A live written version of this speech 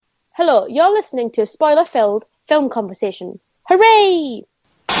Hello, you're listening to a spoiler-filled film conversation. Hooray!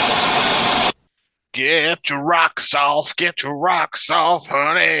 Get your rocks off,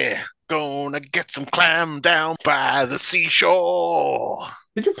 honey. Gonna get some clam down by the seashore.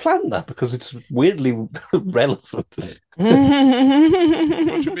 Did you plan that? Because it's weirdly relevant. What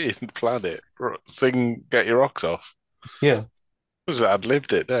do you mean, plan it? Sing Get Your Rocks Off. Yeah, Was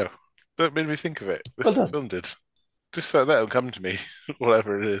ad-libbed it now? That made me think of it. well This done. film did. Just so that'll come to me,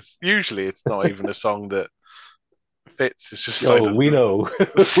 whatever it is. Usually it's not even a song that fits. It's just like Oh, we know. the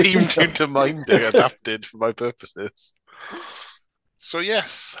We theme tune know. to Minding adapted for my purposes. So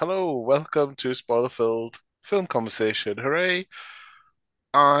yes, hello, welcome to spoiler-filled film conversation. Hooray!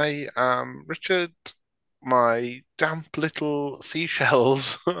 I am Richard. My damp little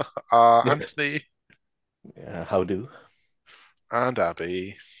seashells are Yeah, Anthony how do? and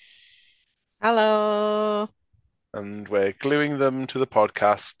Abby, Hello. and we're gluing them to the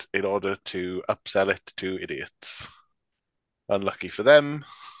podcast in order to upsell it to idiots. Unlucky for them,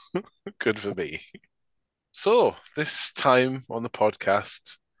 good for me. So, this time on the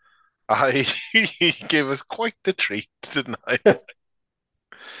podcast, I gave us quite the treat, didn't I?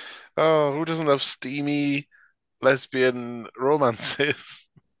 Oh, who doesn't love steamy lesbian romances?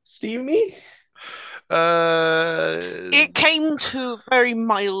 Steamy? Uh, It came to a very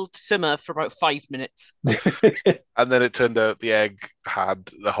mild simmer for about 5 minutes. and then it turned out the egg had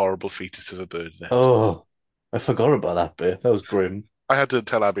the horrible fetus of a bird in it. Oh, I forgot about that bit. That was grim. I had to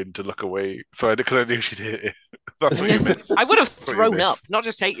tell Abby to look away, so I because I knew she'd hate it. That's what you missed. I would have That's what you thrown up, missed. not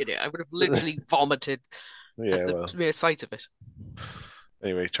just hated it. I would have literally vomited at Yeah, the well. mere sight of it.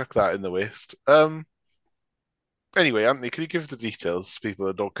 Anyway, chuck that in the waste. Anyway, Anthony, can you give the details? People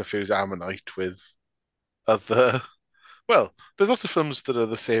that don't confuse Ammonite with other. Well, there's lots of films that are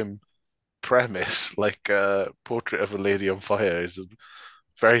the same premise, like Portrait of a Lady on Fire is a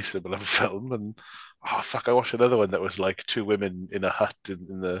very similar film, and oh fuck, I watched another one that was like two women in a hut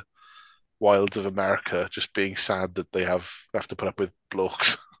in the wilds of America, just being sad that they have to put up with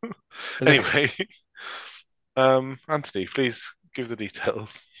blokes. Anyway, Anthony, please give the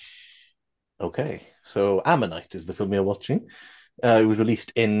details. Okay, so Ammonite is the film you're watching. It was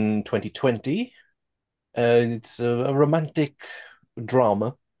released in 2020. It's a romantic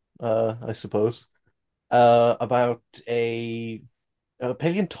drama, I suppose, about a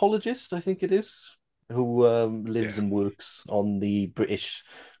paleontologist, I think it is, who lives Yeah, and works on the British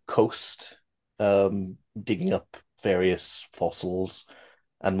coast, digging up various fossils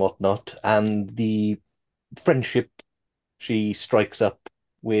and whatnot. And the friendship she strikes up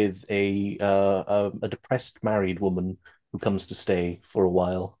with a depressed married woman who comes to stay for a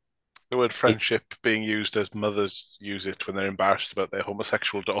while. the word It friendship being used as mothers use it when they're embarrassed about their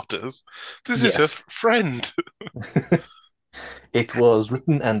homosexual daughters. This is a Yes. friend. It was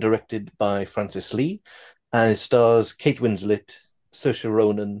written and directed by Francis Lee, and it stars Kate Winslet, Saoirse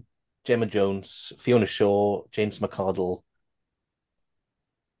Ronan, Gemma Jones, Fiona Shaw, James McArdle,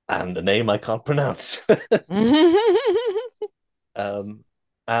 and a name I can't pronounce. um,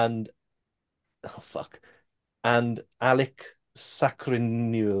 and oh fuck, and Alec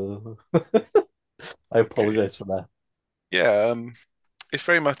Sacrinier. I Okay. apologize for that. Yeah, it's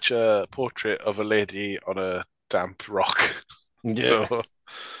very much a portrait of a lady on a damp rock. So, Yes,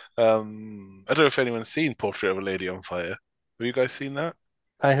 I don't know if anyone's seen Portrait of a Lady on Fire. Have you guys seen that?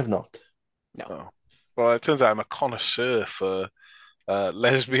 I have not. No. Oh. Well, it turns out I'm a connoisseur for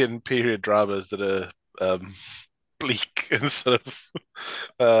lesbian period dramas that are bleak and sort of,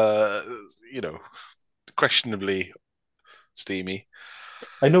 uh, you know, questionably steamy.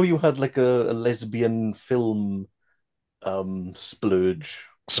 I know you had like a lesbian film splurge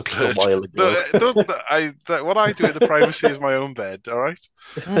a Splurge. while ago. What I do in the privacy of my own bed, all right?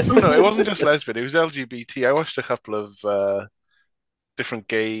 Oh no, it wasn't just lesbian, it was LGBT. I watched a couple of different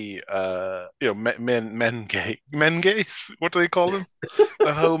gay men gays. What do they call them?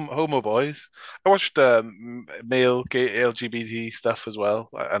 Homo boys. I watched male gay LGBT stuff as well,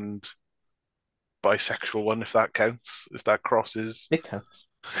 and bisexual one if that counts, if that crosses It counts.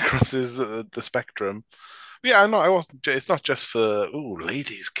 crosses the spectrum. Yeah, no, I wasn't. It's not just for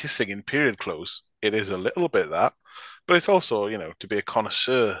ladies kissing in period clothes. It is a little bit that, but it's also to be a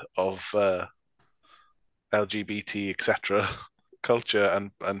connoisseur of LGBT etc. culture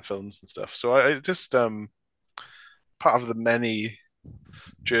and films and stuff. So I just part of the many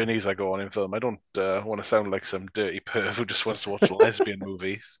journeys I go on in film. I don't want to sound like some dirty perv who just wants to watch lesbian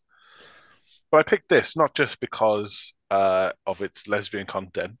movies. But I picked this not just because of its lesbian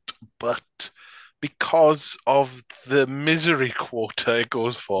content, but because of the misery quota it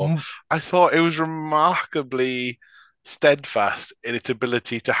goes for. Mm. I thought it was remarkably steadfast in its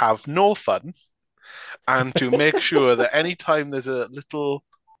ability to have no fun and to make sure that anytime it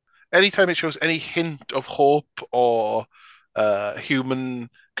shows any hint of hope or human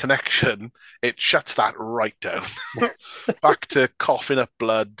connection, it shuts that right down. Back to coughing up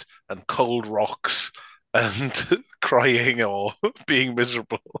blood and cold rocks and crying or being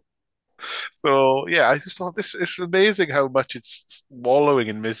miserable. So yeah, I just thought this it's amazing how much it's wallowing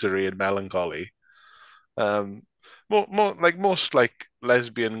in misery and melancholy. Um, more like most like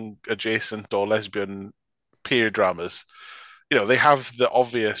lesbian adjacent or lesbian period dramas, they have the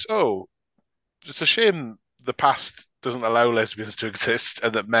obvious, oh, it's a shame the past doesn't allow lesbians to exist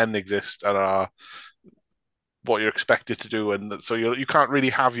and that men exist and are what you're expected to do, and that, so you can't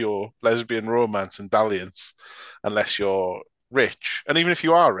really have your lesbian romance and dalliance unless you're rich. And even if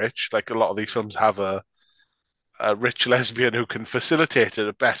you are rich, like a lot of these films have a rich lesbian who can facilitate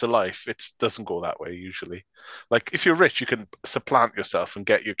a better life. It doesn't go that way usually. Like if you're rich, you can supplant yourself and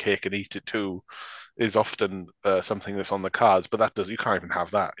get your cake and eat it too. Is often something that's on the cards, but you can't even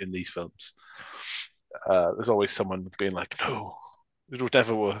have that in these films. There's always someone being like, no, it would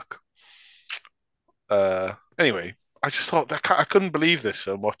never work. Anyway, I just thought that I couldn't believe this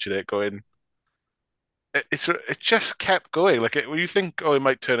film watching it going. It just kept going. Like when you think, oh, it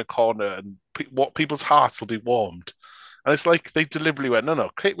might turn a corner and what people's hearts will be warmed, and it's like they deliberately went, no, no.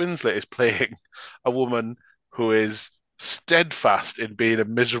 Kate Winslet is playing a woman who is steadfast in being a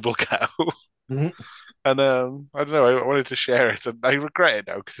miserable cow. Mhm. And I don't know. I wanted to share it, and I regret it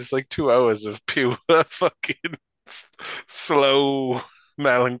now because it's like 2 hours of pure fucking slow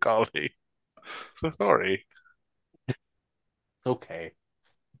melancholy. So sorry. Okay.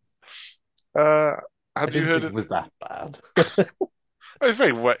 Uh, I have you didn't heard think it? it was that bad. It's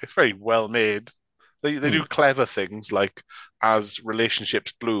very well made. They Hmm. do clever things like as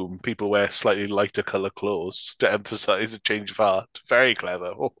relationships bloom, people wear slightly lighter color clothes to emphasize a change of heart. Very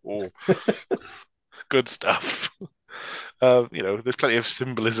clever. Oh, good stuff. There's plenty of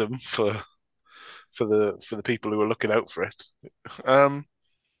symbolism for the people who are looking out for it. Um,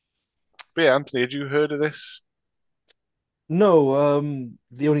 but yeah, Anthony, had you heard of this? No,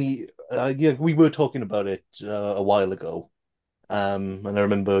 the only yeah, we were talking about it a while ago. And I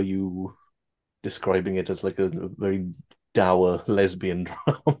remember you describing it as like a very dour lesbian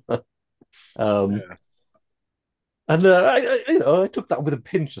drama. Um, Yeah. and I took that with a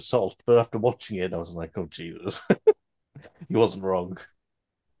pinch of salt, but after watching it, I was like, oh Jesus, he wasn't wrong.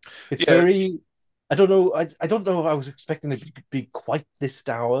 It's Yeah, very, I don't know, I don't know if I was expecting it to be quite this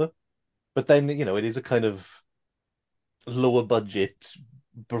dour, but then it is a kind of lower budget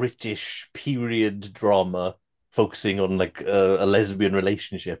British period drama focusing on like a lesbian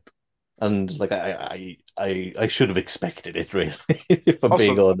relationship. And like I should have expected it really, if I'm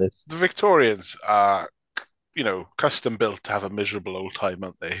being also, honest. the Victorians are, custom built to have a miserable old time,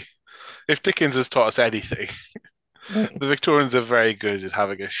 aren't they? If Dickens has taught us anything, the Victorians are very good at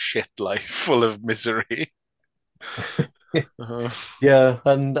having a shit life full of misery. Uh, Yeah,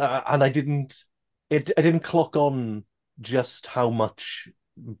 and I didn't clock on just how much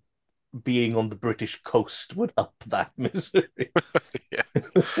being on the British coast would up that misery. yeah,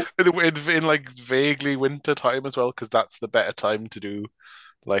 in like vaguely winter time as well, because that's the better time to do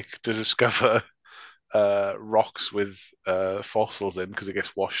like to discover rocks with fossils in because it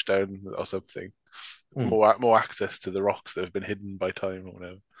gets washed down or something. Hmm. More access to the rocks that have been hidden by time or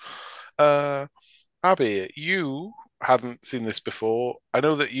whatever. Uh, Abby, you hadn't seen this before. I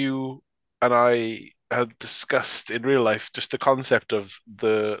know that you and I had discussed in real life just the concept of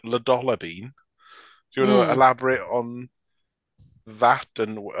the Ladola bean. Do you want to Mm. elaborate on that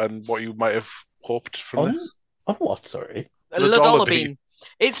and what you might have hoped from On this? on what? Sorry. A Ladola dollar bean. bean.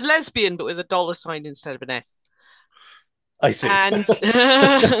 It's lesbian, but with a dollar sign instead of an S. I see. And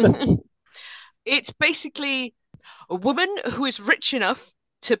it's basically a woman who is rich enough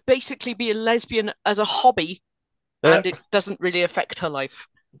to basically be a lesbian as a hobby, Yeah, and it doesn't really affect her life.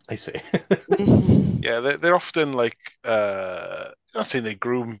 I see. Yeah, they're often like not saying they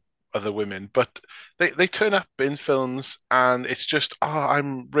groom other women, but they turn up in films and it's just, oh,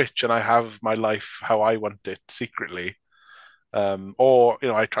 I'm rich and I have my life how I want it secretly. Or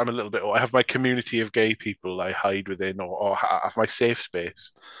I'm a little bit, or I have my community of gay people I hide within, or have my safe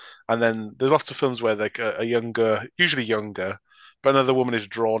space. And then there's lots of films where like a younger, usually younger, but another woman is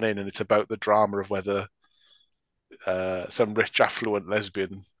drawn in, and it's about the drama of whether some rich, affluent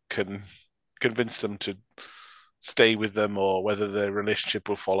lesbian can convince them to stay with them, or whether their relationship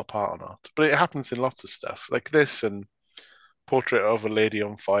will fall apart or not. But it happens in lots of stuff like this and Portrait of a Lady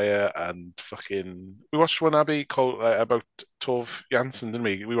on Fire and fucking. We watched one Abby called about Tove Jansson, didn't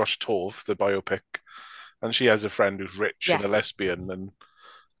we? We watched Tove, the biopic, and she has a friend who's rich and a Yes. lesbian, and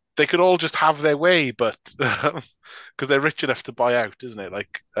they could all just have their way, but because they're rich enough to buy out, isn't it?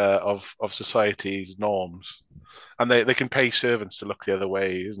 Like of society's norms, and they can pay servants to look the other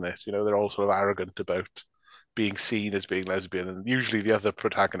way, isn't it? You know, they're all sort of arrogant about being seen as being lesbian, and usually the other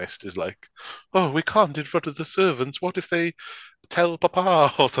protagonist is like, "Oh, we can't in front of the servants. What if they tell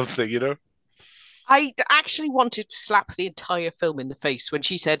Papa or something?" You know? I actually wanted to slap the entire film in the face when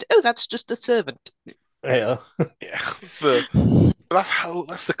she said, "Oh, that's just a servant." Yeah. Yeah,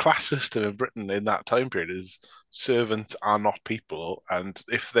 that's the class system in Britain in that time period is servants are not people, and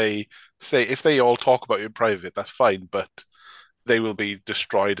if they all talk about you in private, that's fine, but they will be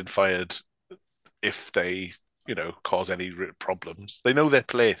destroyed and fired if they, cause any problems. They know their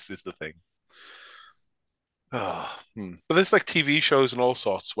place is the thing. But there's like TV shows and all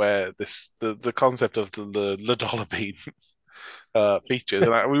sorts where the concept of the dollar bean features,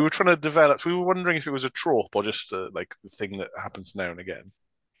 and we were trying to develop. We were wondering if it was a trope or just like the thing that happens now and again.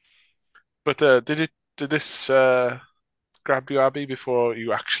 But did this grab you, Abby, before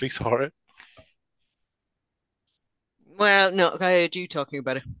you actually saw it? Well, no, I heard you talking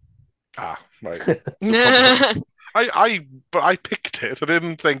about it. Ah, right. So probably not. But I picked it. I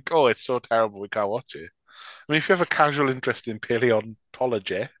didn't think, oh, it's so terrible we can't watch it. I mean, if you have a casual interest in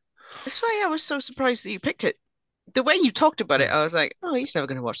paleontology, That's why I was so surprised that you picked it. The way you talked about it, I was like, "Oh, he's never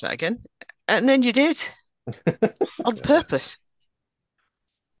going to watch that again," and then you did on yeah, purpose.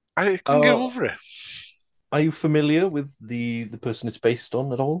 I couldn't get Uh, over it. are you familiar with the person it's based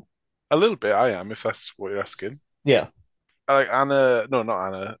on at all? A little bit, I am, if that's what you're asking. Yeah. Like Anna, no,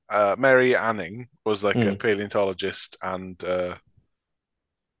 not Anna. Mary Anning was like a Mm. paleontologist and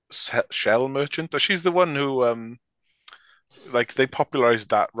shell merchant. She's the one who like they popularized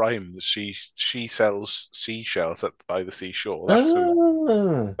that rhyme that she sells seashells by the seashore.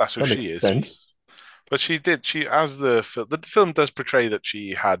 That's who That makes she is. sense. But she as the film does portray that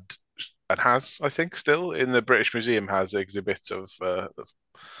she had and has, I think, still in the British Museum has exhibits of the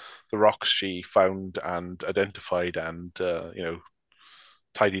rocks she found and identified and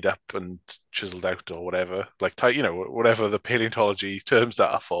tidied up and chiseled out or whatever, like whatever the paleontology terms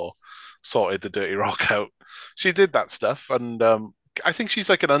that are for, sorted the dirty rock out. She did that stuff, and I think she's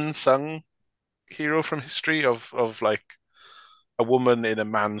like an unsung hero from history of like a woman in a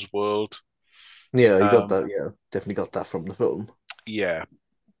man's world. Yeah, you got Um, that. Yeah, definitely got that from the film. yeah,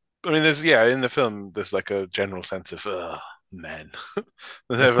 I mean, in the film, there's like a general sense of men.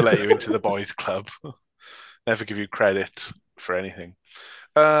 They never let you into the boys' club, never give you credit for anything.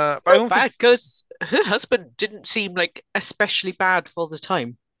 But I Not don't think bad because her husband didn't seem like especially bad for the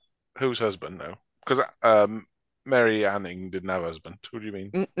time. whose husband no, because Mary Anning didn't have a husband. What do you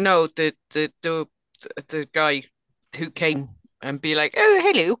mean? No, the guy who came and be like, "Oh,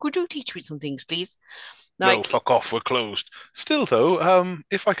 hello, could you teach me some things, please?" No, Like, fuck off, we're closed. Still though,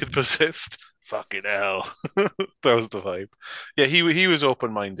 if I could persist, fucking hell, that was the vibe. Yeah, he was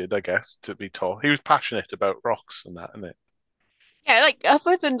open minded, I guess, to be taught. He was passionate about rocks and that, isn't it? yeah, like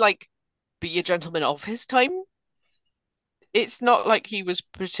other than like be a gentleman of his time, it's not like he was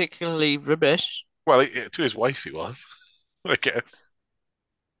particularly rubbish. Well, to his wife he was, I guess.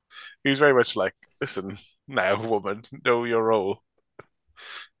 He was very much like, listen, now, woman, know your role.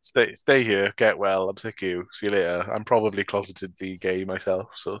 Stay here, get well. I'm sick of you. See you later. I'm probably closetedly gay myself,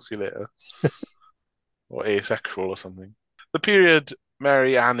 so see you later. Or asexual or something. The period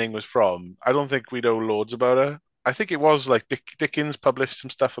Mary Anning was from, I don't think we know loads about her. I think it was like Dickens published some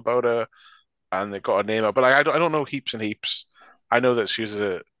stuff about her, and they got her name out. But like, I don't know heaps and heaps. I know that she was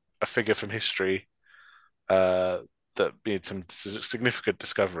a figure from history uh, that made some significant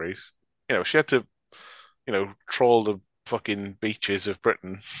discoveries. She had to troll the fucking beaches of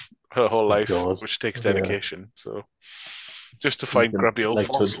Britain her whole Oh life, God. which takes Yeah, dedication. So just to he's find been grubby old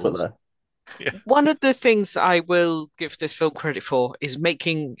knighthood for fossils. that. Yeah. One of the things I will give this film credit for is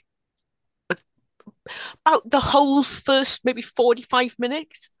making about the whole first maybe 45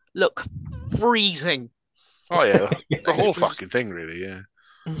 minutes look freezing. Oh yeah, the Like whole it was fucking thing really, yeah.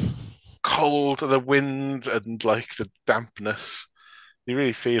 Cold, the wind and like the dampness. You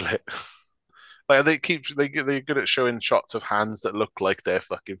really feel it. Like they're good at showing shots of hands that look like they're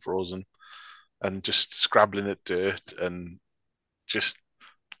fucking frozen and just scrabbling at dirt and just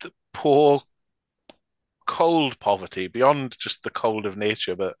the poor cold poverty beyond just the cold of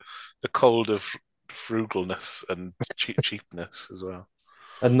nature, but the cold of frugalness and cheapness as well.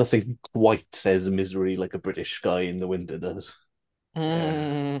 And nothing quite says misery like a British guy in the winter does. Yeah.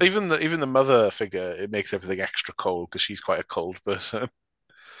 Mm. Even the mother figure, it makes everything extra cold because she's quite a cold person.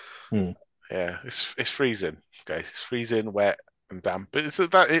 Hmm. Yeah, it's freezing, guys. It's freezing, wet, and damp.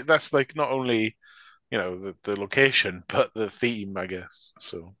 That's like not only the location, but the theme, I guess.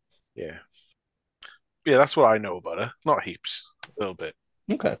 So yeah, yeah, that's what I know about her. Not heaps, a little bit.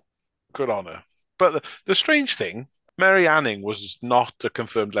 Okay. Good on her. But the strange thing, Mary Anning was not a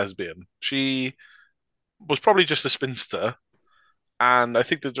confirmed lesbian. She was probably just a spinster. And I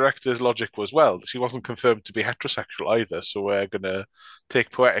think the director's logic was, well, she wasn't confirmed to be heterosexual either, so we're going to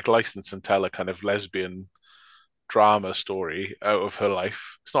take poetic license and tell a kind of lesbian drama story out of her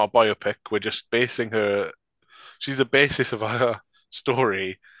life. It's not a biopic. We're just basing her. She's the basis of our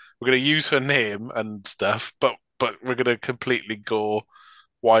story. We're going to use her name and stuff, but we're going to completely go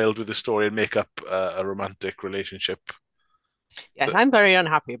wild with the story and make up a romantic relationship. Yes, I'm very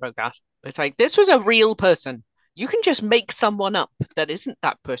unhappy about that. It's like this was a real person. You can just make someone up that isn't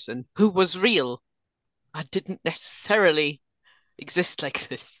that person who was real and didn't necessarily exist like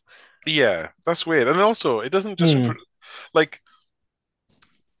this. Yeah, that's weird. And also, it doesn't just Hmm. like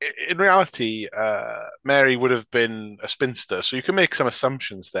in reality, Mary would have been a spinster, so you can make some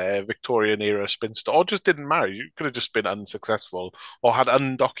assumptions there. Victorian era spinster, or just didn't marry. You could have just been unsuccessful, or had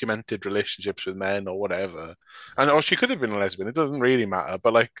undocumented relationships with men, or whatever. And or she could have been a lesbian. It doesn't really matter.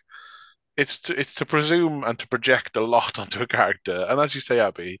 But like, it's to presume and to project a lot onto a character. And as you say,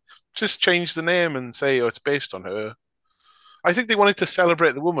 Abby, just change the name and say, oh, it's based on her. I think they wanted to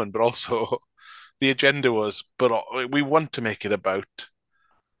celebrate the woman, but also the agenda was, but we want to make it about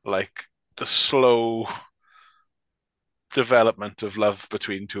like the slow development of love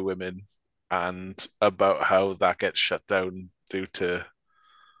between two women and about how that gets shut down due to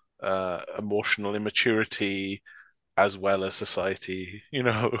emotional immaturity as well as society,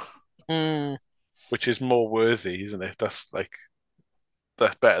 Mm. which is more worthy, isn't it? That's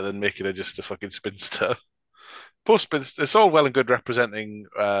better than making her just a fucking spinster. Post spinster, it's all well and good representing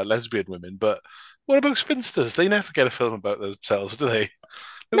lesbian women, but what about spinsters? They never get a film about themselves, do they?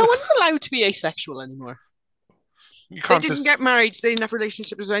 No one's allowed to be asexual anymore. You They can't didn't just get married, they didn't have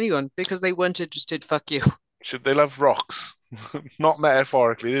relationships with anyone because they weren't interested. Fuck you. should they love rocks? Not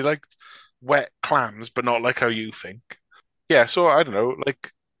metaphorically. They like wet clams, but not like how you think. Yeah, so I don't know.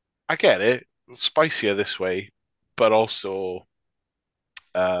 Like, I get it. Spicier this way, but also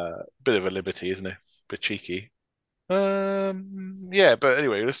a bit of a liberty, isn't it? Bit cheeky. Yeah, but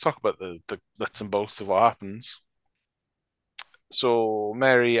anyway, let's talk about the nuts and bolts of what happens. So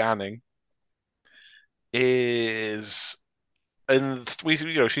Mary Anning is, and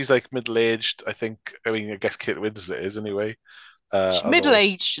she's like middle aged. I think. I mean, I guess Kate Winslet is anyway. She's middle Although,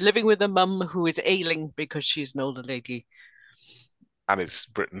 aged, living with a mum who is ailing because she's an older lady. and it's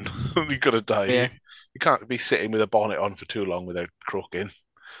Britain. You gotta die. Yeah. You can't be sitting with a bonnet on for too long without croaking.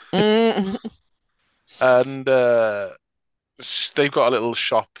 Mm. And they've got a little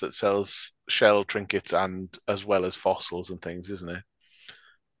shop that sells shell trinkets and as well as fossils and things, isn't it?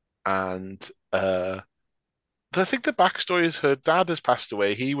 And I think the backstory is her dad has passed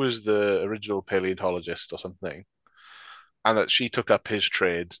away. He was the original paleontologist or something, and that she took up his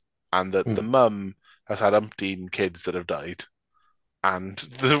trade, and that the Hmm. mum has had umpteen kids that have died. And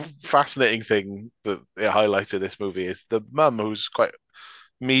the fascinating thing that it highlights in this movie is the mum, who's quite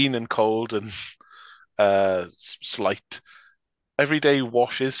mean and cold and slight, every day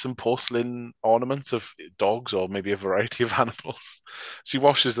washes some porcelain ornaments of dogs or maybe a variety of animals. She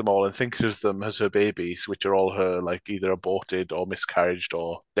washes them all and thinks of them as her babies, which are all her like either aborted or miscarried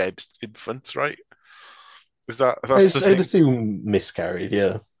or dead infants, right? That's the I'd thing? assume miscarried,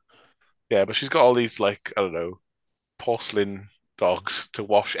 yeah. Yeah, but she's got all these like, I don't know, porcelain dogs to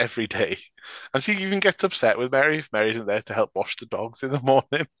wash every day. And she even gets upset with Mary if Mary isn't there to help wash the dogs in the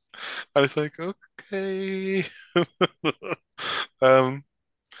morning. And it's like, okay. um,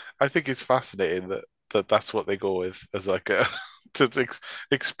 I think it's fascinating that's what they go with as like a to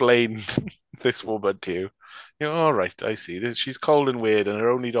explain this woman to you. All right, I see. She's cold and weird, and her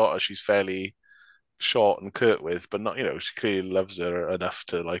only daughter she's fairly short and curt with, but not, she clearly loves her enough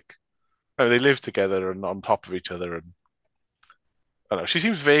to like. I mean, they live together and on top of each other, and I don't know. She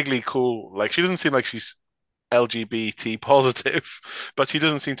seems vaguely cool. Like she doesn't seem like she's LGBT positive, but she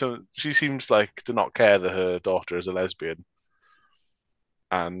doesn't seem to. She seems like to not care that her daughter is a lesbian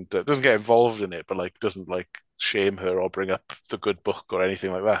and doesn't get involved in it, but like doesn't like shame her or bring up the good book or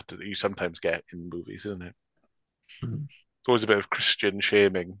anything like that that you sometimes get in movies, isn't it? Hmm. It's always a bit of Christian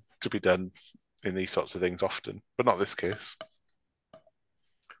shaming to be done in these sorts of things often, but not this case.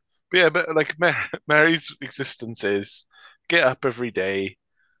 But yeah, but like Mary's existence is get up every day,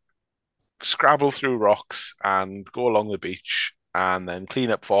 scrabble through rocks, and go along the beach, and then clean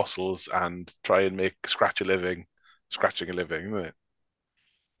up fossils and try and make scratching a living, isn't it?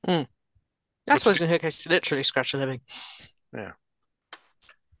 Mm. I What did suppose you, in her case, literally scratch a living. yeah.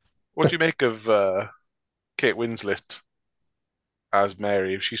 What do you make of Kate Winslet as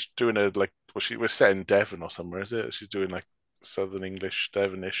Mary. She's doing a like, well, she was set in Devon or somewhere, is it? She's doing like Southern English,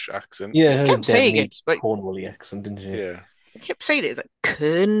 Devonish accent. I Yeah, her kept saying Devony it, but Cornwally accent, didn't she? Yeah. I kept saying it. It's like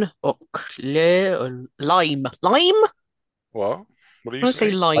Kern or Claire or Lime. Lime? What? What are I you want to say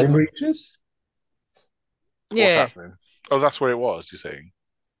saying? I'm Lime. Regis? What's Yeah, happening? Oh, that's where it was, you're saying.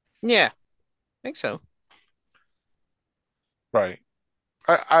 yeah, I think so. Right.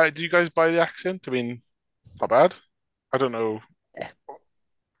 Do you guys buy the accent? I mean, not bad. I don't know, Yeah.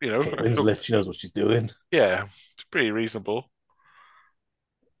 you It's know, Kate I don't, Winslet. She knows what she's doing. yeah, it's pretty reasonable.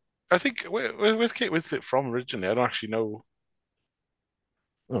 I think where's Kate Winslet from originally? I don't actually know.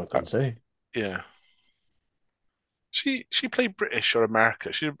 Oh, I Uh, couldn't say. yeah, she played British or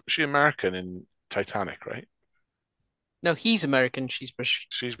American. She American in Titanic, right? No, he's American. She's British.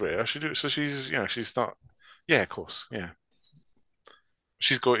 She's British. She do so. She's not. Yeah, of course. Yeah,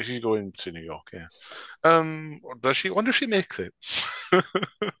 she's going to New York. Yeah. Does she? Wonder if she makes it.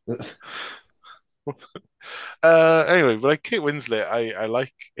 Anyway, but like Kate Winslet, I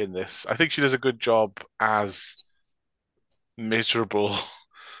like in this. I think she does a good job as miserable,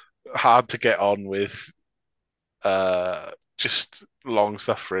 hard to get on with, just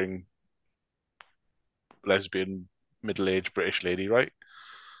long-suffering lesbian middle-aged British lady, right?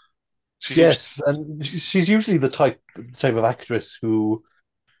 She seems, Yes, and she's usually the type of actress who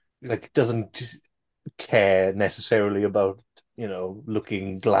like doesn't care necessarily about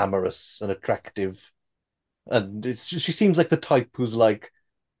looking glamorous and attractive, and she seems like the type who's like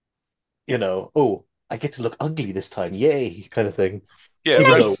oh, I get to look ugly this time, yay, kind of thing. yeah,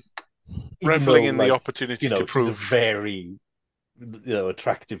 Even though Nice. even reveling though in the like opportunity to she's a prove. very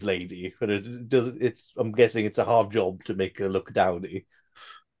attractive lady, but it's I'm guessing it's a hard job to make her look dowdy.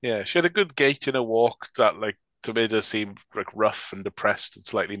 Yeah, she had a good gait in her walk that like to made her seem like rough and depressed and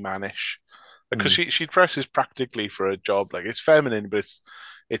slightly mannish. Because Mm. she dresses practically for a job. Like it's feminine, but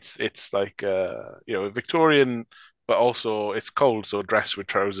it's like Victorian, but also it's cold, so dress with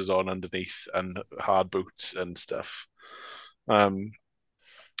trousers on underneath and hard boots and stuff. Um,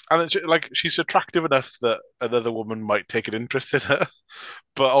 and it's, like she's attractive enough that another woman might take an interest in her,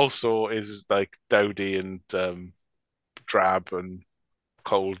 but also is like dowdy and drab and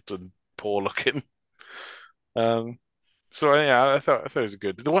cold and poor looking. Um, so yeah, I thought it was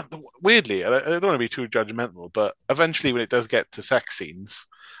good. Weirdly, I don't want to be too judgmental, but eventually when it does get to sex scenes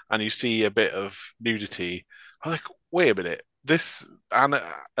and you see a bit of nudity, I'm like, wait a minute, this Anna,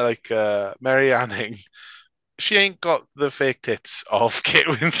 like Mary Anning, she ain't got the fake tits of Kate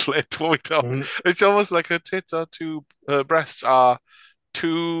Winslet. What we talk, Mhm. it's almost like her tits are too, her breasts are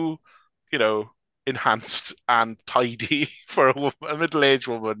too, you know, enhanced and tidy for a middle-aged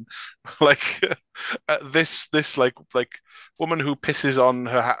woman. Like this like woman who pisses on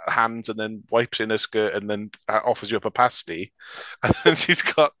her hands and then wipes in her skirt and then offers you up a pasty, and then she's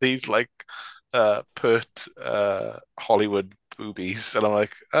got these like pert Hollywood boobies, and I'm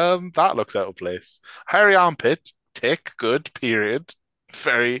like, that looks out of place. Hairy armpit, tick, good, period.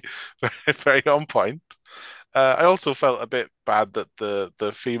 Very, very, very on point. I also felt a bit bad that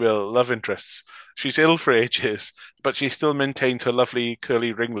the female love interests, she's ill for ages, but she still maintains her lovely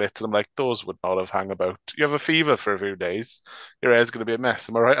curly ringlets. And I'm like, those would not have hung about. You have a fever for a few days, your hair's going to be a mess.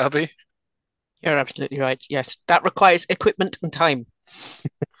 Am I right, Abby? You're absolutely right. Yes, that requires equipment and time.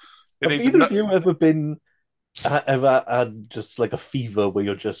 It Have needs a either nut. of you ever had just like a fever where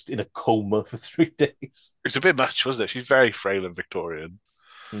you're just in a coma for 3 days? It's a bit much, wasn't it? She's very frail and Victorian.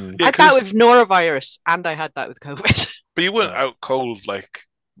 Hmm. Yeah, I had that because with norovirus, and I had that with COVID. but you weren't Uh, out cold like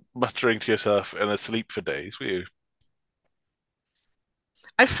muttering to yourself and asleep for days, were you?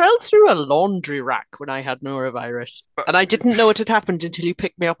 I fell through a laundry rack when I had norovirus, Uh, and I didn't know it had happened until you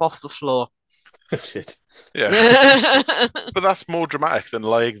picked me up off the floor. shit. Yeah, Oh, but that's more dramatic than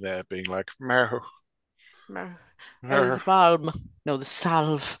lying there being like, meow, meow. the balm. No, the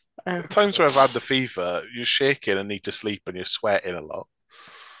salve. Oh. The times where I've had the fever, you're shaking and need to sleep and you're sweating a lot.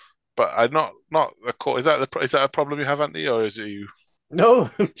 But I'm not a co is that a problem you have, Andy, or is it you? No,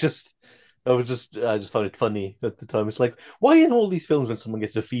 just I just found it funny at the time. It's like, why in all these films when someone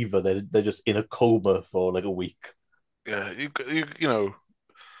gets a fever, they're just in a coma for like a week? Yeah, you know,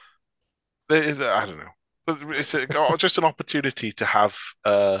 I don't know. But it's just an opportunity to have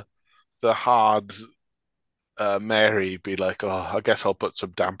the hard Mary be like, oh, I guess I'll put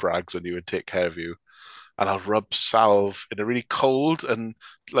some damp rags on you and take care of you, and I'll rub salve in a really cold and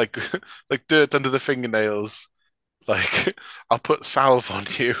like like dirt under the fingernails. Like I'll put salve on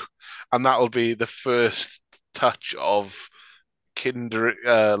you, and that'll be the first touch of kinder,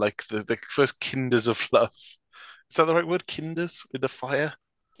 like the first kinders of love. Is that the right word? Kinders with the fire?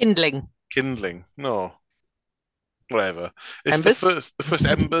 Kindling. Kindling. No. whatever. It's Embers. the first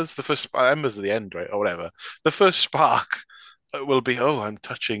embers, the first embers at the end, right, or whatever. The first spark will be, oh, I'm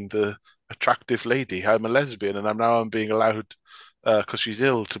touching the attractive lady. I'm a lesbian, and I'm being allowed because she's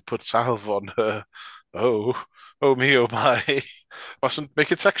ill to put salve on her. Oh, oh me, oh my, mustn't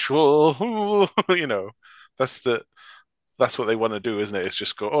make it sexual. You know, that's the that's what they want to do, isn't it? It's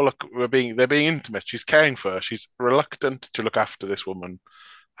just go, oh look, they're being intimate. She's caring for her. She's reluctant to look after this woman,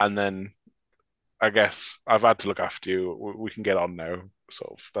 and then I guess I've had to look after you. We can get on now.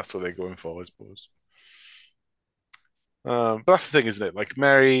 Sort of. That's what they're going for, I suppose. But that's the thing, isn't it? Like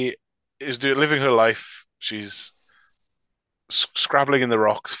Mary is living her life. She's scrabbling in the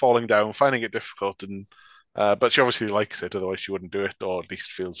rocks, falling down, finding it difficult, and but she obviously likes it. Otherwise, she wouldn't do it, or at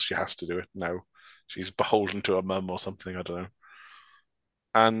least feels she has to do it now. She's beholden to her mum or something. I don't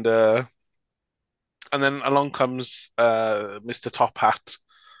know. And then along comes Mr. Top Hat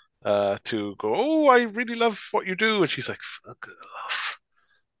to go. Oh, I really love what you do, and she's like, "Fuck off.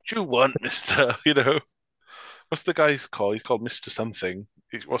 What do you want, Mister?" You know. What's the guy's called? He's called Mr. Something.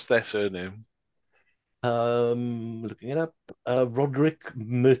 What's their surname? Looking it up. Roderick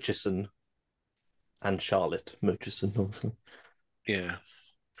Murchison and Charlotte Murchison. Also. Yeah.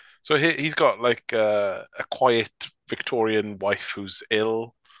 So he's got like a quiet Victorian wife who's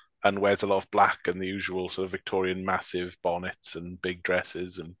ill and wears a lot of black and the usual sort of Victorian massive bonnets and big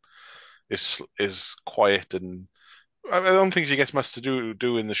dresses and is quiet and I don't think she gets much to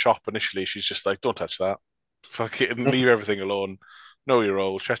do in the shop initially. She's just like, don't touch that. Fuck it and leave everything alone. Know your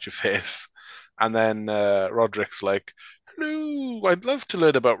role, shut your face. And then Roderick's like, hello, I'd love to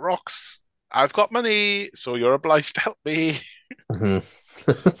learn about rocks. I've got money, so you're obliged to help me. Mhm.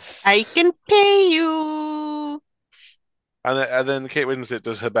 I can pay you. And then Kate Winslet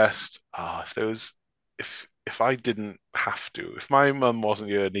does her best. Ah, if there was, if I didn't have to, if my mum wasn't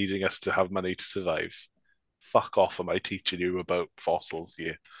here needing us to have money to survive, fuck off. Am I teaching you about fossils,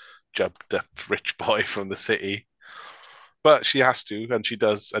 you jumped up rich boy from the city? But she has to, and she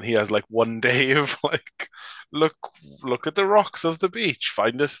does, and he has like one day of like, look, look at the rocks of the beach,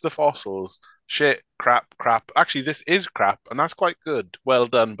 find us the fossils. Shit, crap, crap. Actually, this is crap, and that's quite good. Well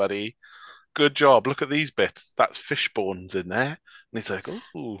done, buddy. Good job. Look at these bits. That's fish bones in there. And he's like,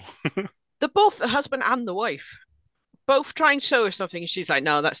 oh, Both the husband and the wife both try and show her something, and she's like,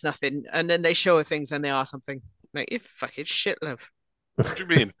 "No, that's nothing." And then they show her things, and they are something. Like, you fucking shit, love. what do you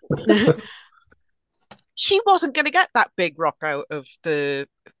mean, She wasn't going to get that big rock out of the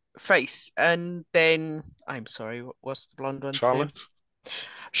face, and then I'm sorry, what's the blonde one's name? Charlotte?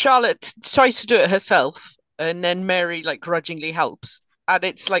 Charlotte tries to do it herself, and then Mary like grudgingly helps, and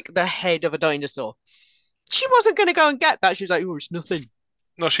it's like the head of a dinosaur. She wasn't going to go and get that. She was like, "Oh, it's nothing."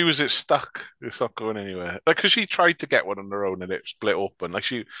 No, she was it's stuck. It's not going anywhere. Like, because she tried to get one on her own and it split open.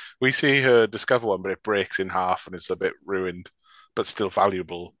 We see her discover one, but it breaks in half and it's a bit ruined, but still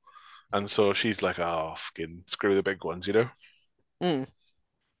valuable. And so she's like, oh, fucking screw the big ones, you know? Mm,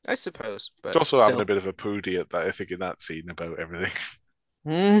 I suppose, She's but also having a still. bit of a poody at that, I think, in that scene about everything.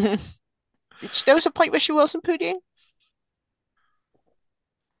 There was a point where she wasn't pudding.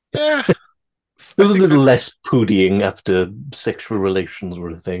 Yeah, There I was a think little that less poodying after sexual relations were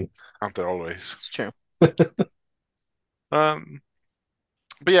a thing. aren't there always. It's true. Um,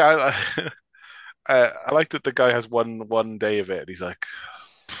 but yeah, I like that the guy has one day of it, and he's like,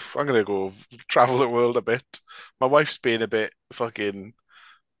 I'm gonna go travel the world a bit. My wife's being a bit fucking.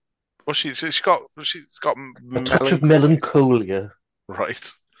 Well, she's got A touch of melancholia, melancholia.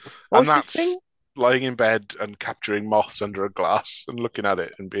 right? What And was his thing? that's lying in bed and capturing moths under a glass and looking at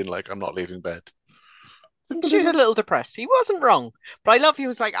it and being like, I'm not leaving bed. She was a little depressed. He wasn't wrong, but I love he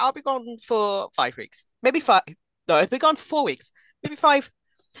was like, "I'll be gone for 5 weeks, maybe 5. No, I'll be gone for 4 weeks, maybe 5.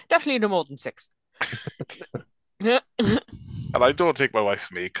 Definitely no more than 6." And I don't take my wife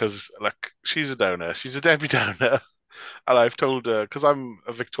with me because, like, she's a downer. She's a Debbie Downer. And I've told her because I'm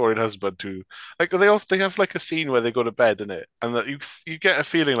a Victorian husband too. Like they have like a scene where they go to bed in it, and that you get a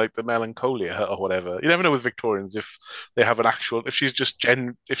feeling like the melancholia or whatever. You never know with Victorians if they have an actual if she's just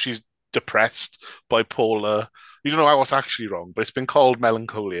if she's depressed, bipolar. You don't know what's actually wrong, but it's been called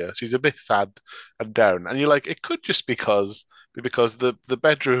melancholia. She's a bit sad and down, and you're like it could just because the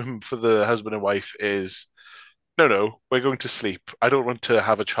bedroom for the husband and wife is no, no, we're going to sleep. I don't want to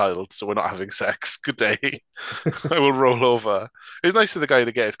have a child, so we're not having sex. Good day. I will roll over. It's nice of the guy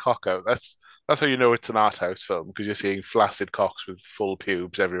to get his cock out. That's how you know it's an art house film because you're seeing flaccid cocks with full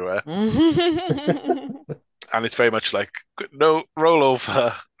pubes everywhere, and it's very much like no, roll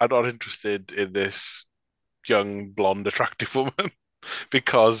over. I'm not interested in this young blonde attractive woman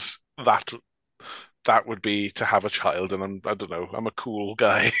because that would be to have a child, and I don't know. I'm a cool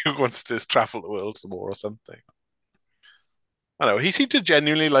guy who wants to travel the world some more or something. I don't know, he seemed to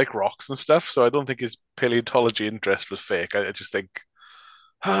genuinely like rocks and stuff, so I don't think his paleontology interest was fake. I just think,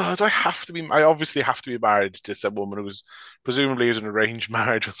 do I have to be? I obviously have to be married to some woman who's presumably is an arranged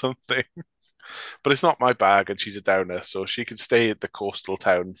marriage or something. But it's not my bag, and she's a downer, so she can stay at the coastal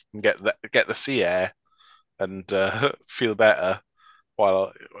town and get the sea air and feel better.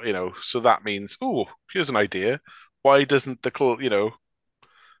 While so that means, oh, here's an idea. Why doesn't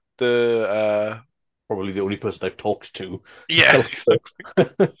the Probably the only person I've talked to yeah, elsewhere.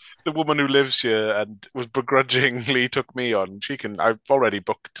 the woman who lives here and was begrudgingly took me on. I've already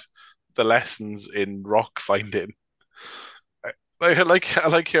booked the lessons in rock finding. I like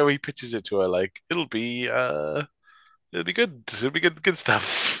how he pitches it to her. Like it'll be good. It'll be good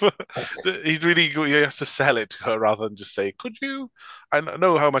stuff. He has to sell it to her rather than just say, "Could you?" I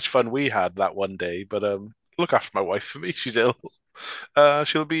know how much fun we had that one day, but look after my wife for me. She's ill.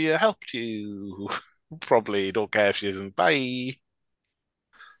 She'll be a help to you. Probably don't care if she isn't. Bye.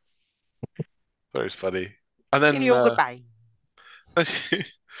 Very funny. And then Video goodbye.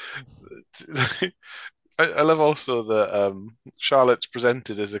 I love also that Charlotte's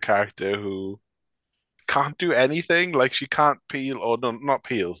presented as a character who can't do anything. Like she can't peel or no, not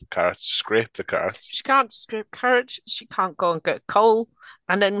peel the carrots, scrape the carrots. She can't scrape carrots. She can't go and get coal.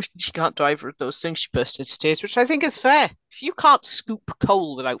 And then she can't do either of those things. She bursts into tears, which I think is fair. If you can't scoop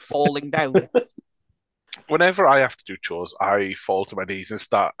coal without falling down, Whenever I have to do chores, I fall to my knees and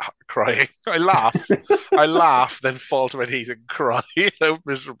start crying. I laugh, then fall to my knees and cry. How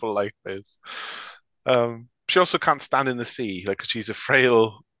miserable life is. She also can't stand in the sea, like she's a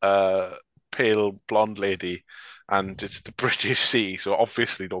frail, pale blonde lady, and it's the British Sea, so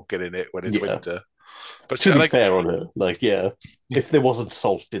obviously don't get in it when it's Yeah. winter. But To be like, fair on her, like, yeah, if there wasn't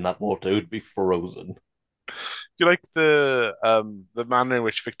salt in that water, it would be frozen. do you like the manner in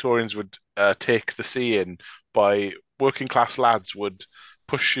which Victorians would take the sea in by working class lads would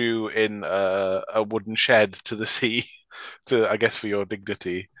push you in a wooden shed to the sea to, I guess, for your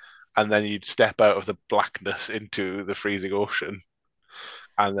dignity, and then you'd step out of the blackness into the freezing ocean,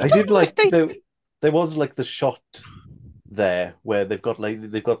 and I then did if like they there was like the shot there where they've got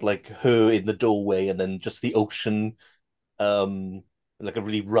like her in the doorway and then just the ocean, like a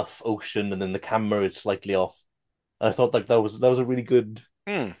really rough ocean, and then the camera is slightly off. And I thought like that was a really good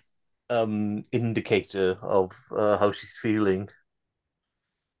hmm, indicator of how she's feeling.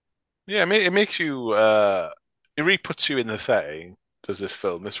 yeah, it makes you it really puts you in the setting. Does this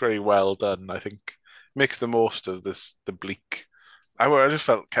film? It's very well done. I think makes the most of the bleak. I just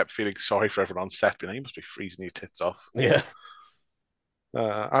kept feeling sorry for everyone on set, being like, you must be freezing your tits off. Yeah.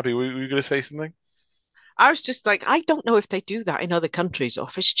 Abby, were you going to say something? I was just like, I don't know if they do that in other countries or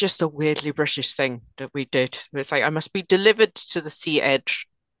if it's just a weirdly British thing that we did. It's like I must be delivered to the sea edge.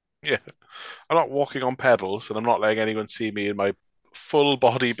 Yeah, I'm not walking on pebbles, and I'm not letting anyone see me in my full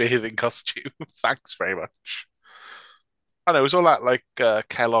body bathing costume. Thanks very much. I know it was all that like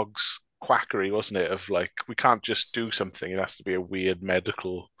Kellogg's quackery, wasn't it? Of like we can't just do something; it has to be a weird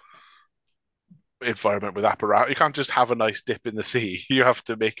medical environment with apparatus. You can't just have a nice dip in the sea. You have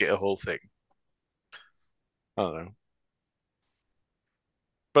to make it a whole thing. I don't know.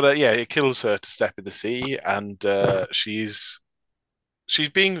 But yeah, it kills her to step in the sea, and she's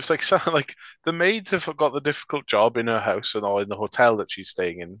being it's like like the maids have got the difficult job in her house and all in the hotel that she's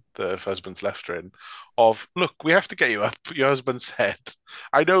staying in. The husband's left her in. Of look, we have to get you up. Your husband said,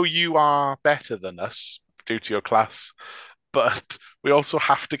 "I know you are better than us due to your class, but we also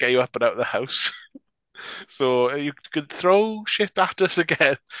have to get you up and out of the house." So you could throw shit at us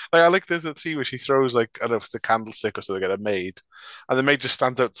again. Like I like there's a scene where she throws like I don't know if it's a candlestick or something at a maid, and the maid just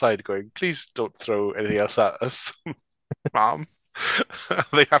stands outside going, "Please don't throw anything else at us, mom."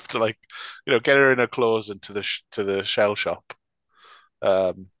 They have to like get her in her clothes into the shell shop.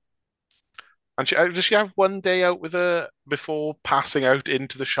 Um, and does she have one day out with her before passing out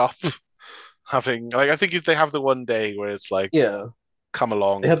into the shop? Having like I think if they have the one day where it's like Yeah. come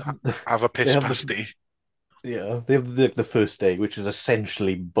They along, have have a they piss have the pasty. yeah, they have the first day, which is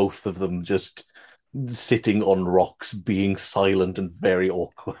essentially both of them just sitting on rocks, being silent and very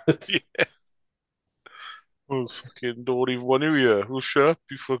awkward. Oh, fucking don't even want to hear. Well, shut up,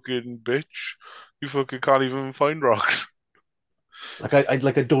 you fucking bitch. You fucking can't even find rocks. I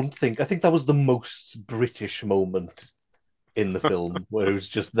don't think I think that was the most British moment in the film, where it was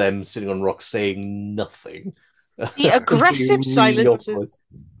just them sitting on rocks saying nothing. The And aggressive being really awkward. silences.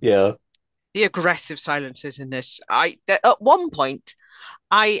 Yeah. The aggressive silences in this. At one point,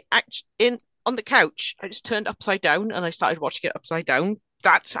 I act in on the couch. I just turned upside down and I started watching it upside down.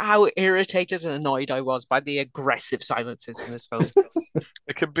 That's how irritated and annoyed I was by the aggressive silences in this film.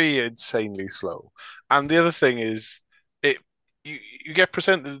 It can be insanely slow. And the other thing is, it you get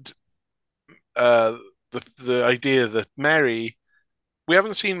presented uh the idea that Mary, we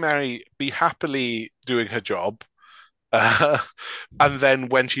haven't seen Mary be happily doing her job. Uh, and then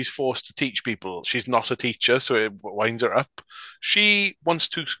when she's forced to teach people, she's not a teacher, so it winds her up. She wants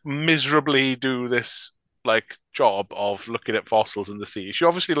to miserably do this like job of looking at fossils in the sea. She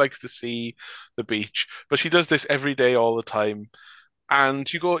obviously likes the sea, the beach, but she does this every day, all the time.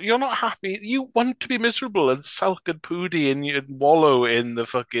 And you go, you're not happy. You want to be miserable and sulk and poody and wallow in the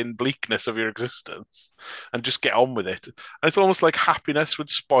fucking bleakness of your existence and just get on with it. And it's almost like happiness would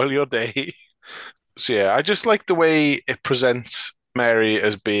spoil your day. So yeah, I just like the way it presents Mary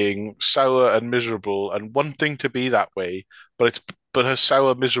as being sour and miserable and wanting to be that way, but her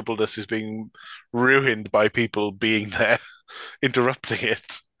sour miserableness is being ruined by people being there, interrupting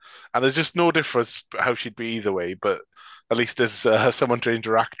it. And there's just no difference how she'd be either way, but at least there's someone to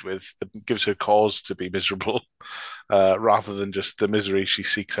interact with that gives her cause to be miserable, rather than just the misery she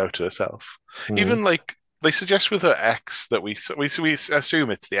seeks out herself. Mm. Even like they suggest with her ex that we assume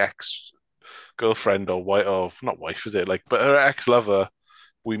it's the ex girlfriend or wife, or not wife, is it? Like, but her ex lover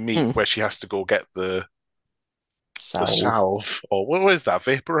we meet Hmm. where she has to go get the Salve. salve, or what is that,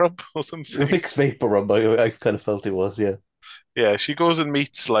 vapor rub or something? Vicks Vapor Rub, I kind of felt it was, yeah. Yeah, she goes and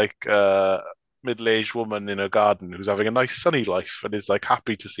meets like a middle-aged woman in her garden who's having a nice sunny life and is like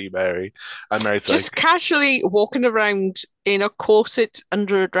happy to see Mary, and Mary's Just like, casually walking around in a corset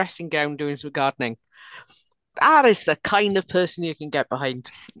under a dressing gown doing some gardening. That is the kind of person you can get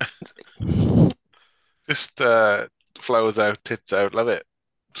behind. just flowers out, tits out, love it.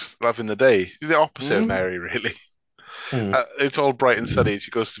 Just loving the day. She's the opposite of Mm. Mary, really. Mm. It's all bright and sunny.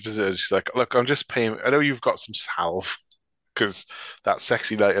 She goes to visit her. She's like, "Look, I'm just paying. I know you've got some salve because that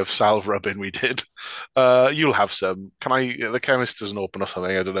sexy night of salve rubbing we did. You'll have some. Can I? The chemist doesn't open or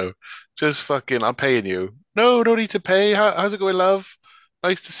something. I don't know. Just fucking, I'm paying you. No, don't need to pay. How's it going, love?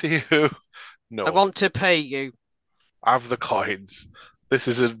 Nice to see you. I No, want to pay you. have the coins. This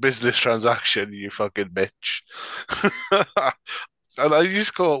is a business transaction, you fucking bitch." And I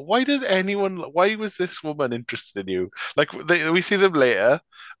just go, why was this woman interested in you? We see them later,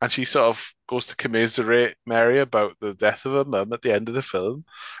 and she sort of goes to commiserate Mary about the death of her mum at the end of the film.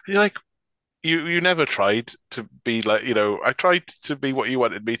 And you're like, you never tried to be like, I tried to be what you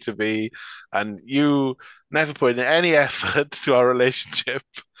wanted me to be, and you never put in any effort to our relationship,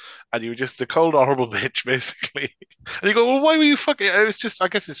 and you were just a cold, horrible bitch, basically. And you go, well, why were you fucking? It was just, I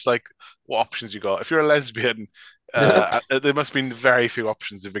guess it's like what options you got. If you're a lesbian, there must have been very few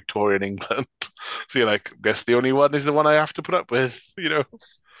options in Victorian England. So you're like, guess the only one is the one I have to put up with.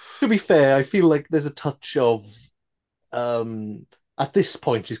 To be fair, I feel like there's a touch of um at this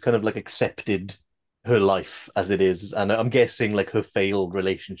point she's kind of like accepted her life as it is, and I'm guessing like her failed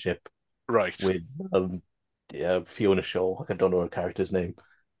relationship Right. with yeah, Fiona Shaw, like, I don't know her character's name,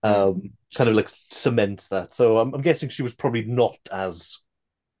 Hmm. kind of like cements that. So I'm guessing she was probably not as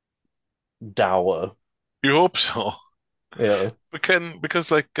dour. You hope so. Yeah.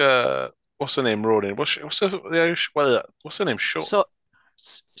 Because like what's her name, Ronan? The Irish? Well, what's her name? So,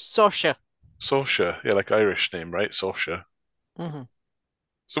 Sasha. Saoirse. Yeah, like Irish name, right? Saoirse. Hmm.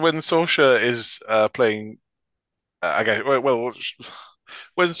 So when Saoirse is playing, I guess,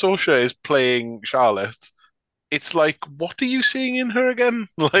 when Saoirse is playing Charlotte, it's like, what are you seeing in her again?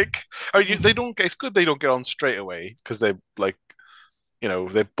 Like, they don't get. It's good they don't get on straight away because they're like,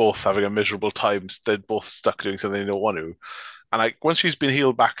 they're both having a miserable time. They're both stuck doing something they don't want to. And like once she's been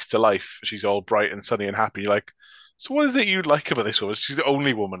healed back to life, she's all bright and sunny and happy. You're like, so what is it you like about this woman? She's the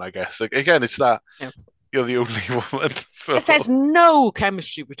only woman, I guess. Like again, it's that Yeah. you're the only woman. So Because there's no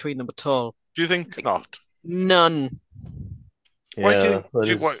chemistry between them at all. do you think Like, not? none. Why do you Yeah, think?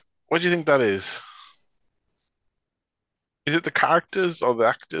 that Why? is. Why do you think that is? Is it the characters or the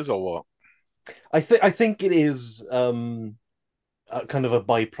actors or what? I think it is kind of a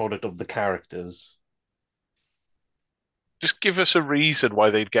byproduct of the characters. Just give us a reason why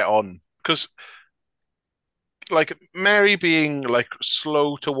they'd get on. Because like Mary being like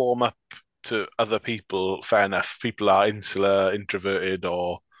slow to warm up to other people, fair enough. People are insular, introverted,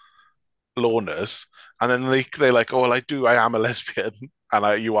 or loners, and then they're like, oh, well, I am a lesbian,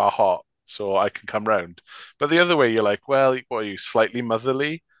 and you are hot, so I can come round. But the other way, you're like, well, what are you, slightly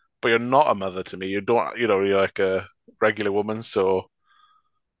motherly, but you're not a mother to me. You don't, you're like a regular woman, so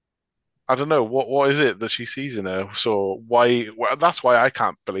I don't know what is it that she sees in her. So why? Well, that's why I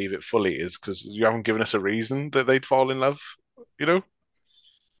can't believe it fully is because you haven't given us a reason that they'd fall in love. You know, I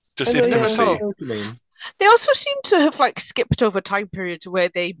just know, yeah, I intimacy. No. know what you mean. They also seem to have like skipped over time periods where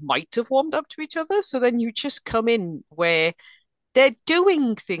they might have warmed up to each other. So then you just come in where they're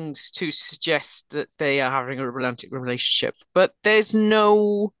doing things to suggest that they are having a romantic relationship, but there's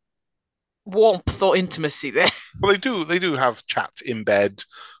no warmth or intimacy there. Well, they do have chats in bed.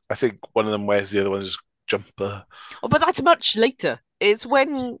 I think one of them wears the other one's jumper. Oh, but that's much later. It's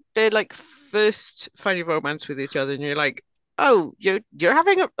when they're like first finding romance with each other, and you're like, "Oh, you're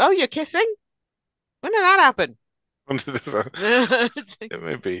having a you're kissing? When did that happen?" It's like, It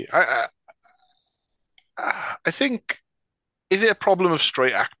may be. I think, is it a problem of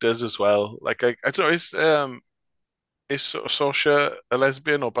straight actors as well? Like I don't know, is Saoirse a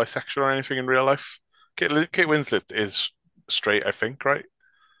lesbian or bisexual or anything in real life? Kate Winslet is straight, I think, right?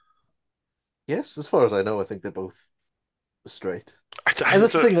 Yes, as far as I know, I think they're both straight. And I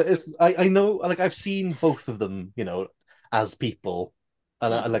that's the don't- thing is, I know, like I've seen both of them, as people,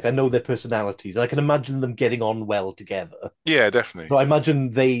 and mm, I know their personalities, and I can imagine them getting on well together. yeah, definitely. So I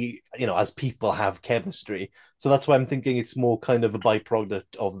imagine they, as people, have chemistry. So that's why I'm thinking it's more kind of a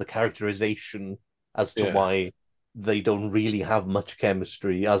byproduct of the characterization as to Yeah, why they don't really have much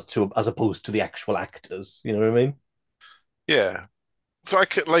chemistry as opposed to the actual actors. You know what I mean? yeah. So I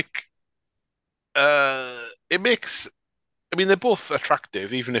could like it makes. I mean, they're both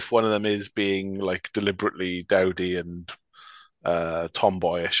attractive, even if one of them is being like deliberately dowdy and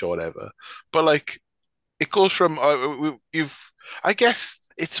tomboyish or whatever. But like, it goes from you've. I guess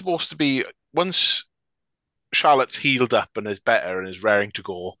it's supposed to be once Charlotte's healed up and is better and is raring to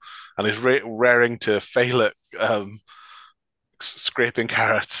go and is raring to fail at scraping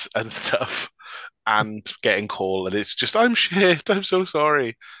carrots and stuff and getting coal. And it's just, I'm shit. I'm so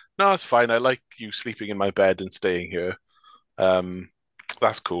sorry. No, it's fine. I like you sleeping in my bed and staying here. Um,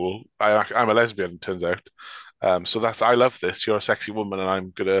 that's cool. I'm a lesbian, it turns out. So I love this. You're a sexy woman, and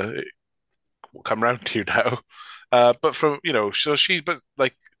I'm gonna come round to you now. But so but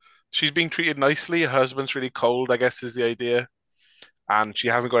like she's being treated nicely. Her husband's really cold, I guess, is the idea, and she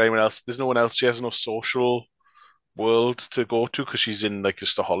hasn't got anyone else. There's no one else. She has no social world to go to because she's in like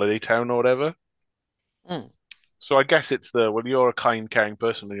just a holiday town or whatever. mm. So I guess it's well, you're a kind, caring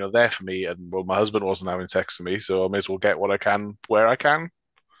person, and you're there for me, and well, my husband wasn't having sex with me, so I may as well get what I can where I can.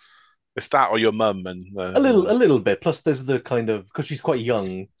 It's that or your mum, and A little bit. Plus, there's the kind of because she's quite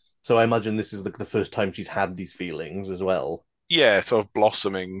young, so I imagine this is the first time she's had these feelings as well. yeah, sort of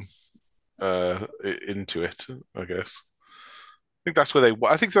blossoming into it, I guess. I think that's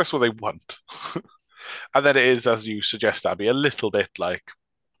what they want. And then it is, as you suggest, Abby, a little bit like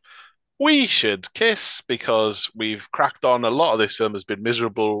we should kiss because we've cracked on. A lot of this film has been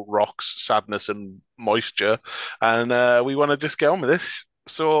miserable rocks, sadness, and moisture, and we want to just get on with this.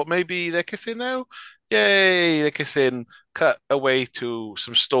 So maybe they're kissing now. Yay, they're kissing. Cut away to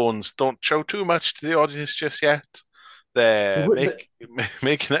some stones. Don't show too much to the audience just yet. There They're were there,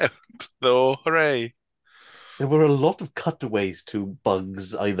 making out though. Hooray! there were a lot of cutaways to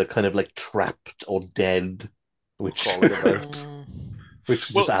bugs either kind of like trapped or dead, which Crawling about. Mm.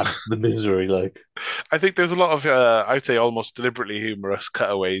 which just Well, adds to the misery. Like, I think there's a lot of I'd say almost deliberately humorous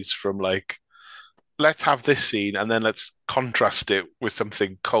cutaways from like let's have this scene and then let's contrast it with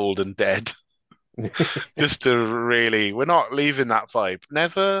something cold and dead just to really we're not leaving that vibe.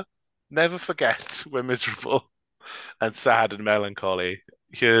 Never forget we're miserable and sad and melancholy.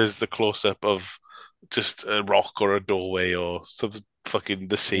 Here's the close up of just a rock or a doorway or some fucking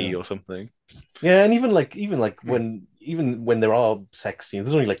the yeah, sea or something. yeah, and even like when there are sex scenes,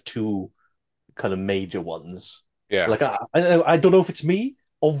 there's only like two kind of major ones. Yeah, Like I don't know if it's me.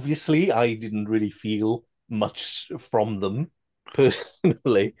 Obviously, I didn't really feel much from them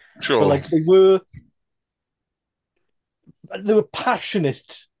personally, but sure. like they were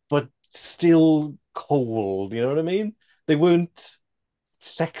passionate, but still cold. You know what I mean? They weren't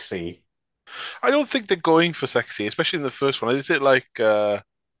sexy. I don't think they're going for sexy, especially in the first one. Is it like Well,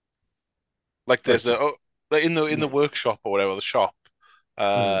 there's it's just like in the yeah. workshop or whatever the shop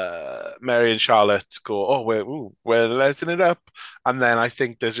Mm. Mary and Charlotte go, oh, we're lesing it up, and then I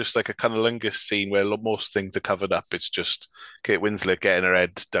think there's just like a cunnilingus scene where most things are covered up. It's just Kate Winslet getting her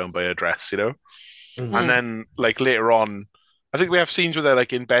head down by her dress. And Mm. Mm. then like later on, I think we have scenes where they're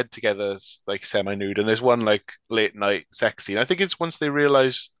like in bed together, like semi-nude, and there's one like late night sex scene. I think it's once they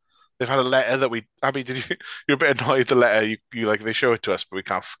realize they've had a letter that we. Abby, did you? You're a bit annoyed the letter you like they show it to us, but we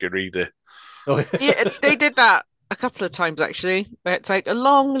can't fucking read it. Oh, Yeah, they did that a couple of times actually, where it's like a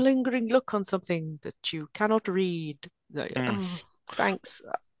long, lingering look on something that you cannot read. Like, Mm. oh, thanks.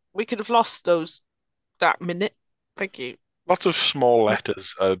 We could have lost that minute. Thank you. Lots of small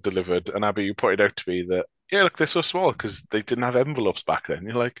letters are delivered, and Abby, you pointed out to me that yeah, look, they're so small because they didn't have envelopes back then.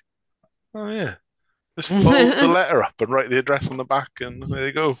 You're like, oh yeah, just fold the letter up and write the address on the back, and there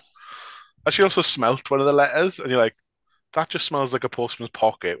you go. And she also smelt one of the letters, and you're like, that just smells like a postman's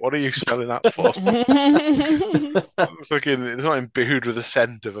pocket. What are you smelling that for? Fucking, it's not imbued with the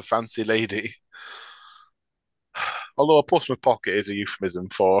scent of a fancy lady. Although a postman's pocket is a euphemism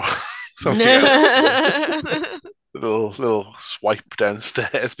for something else. So a little swipe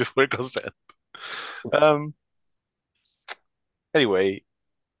downstairs before it goes in. Um. Anyway,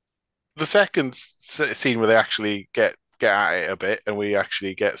 the second scene where they actually get at it a bit, and we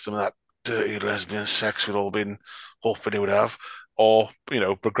actually get some of that dirty lesbian sex we'd all been hoping it would have, or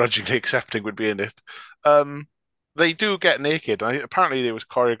begrudgingly accepting would be in it. Um, they do get naked. Apparently, it was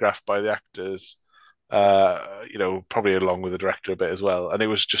choreographed by the actors. Probably along with the director a bit as well. And it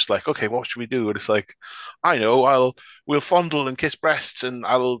was just like, okay, what should we do? And it's like, I know, we'll fondle and kiss breasts, and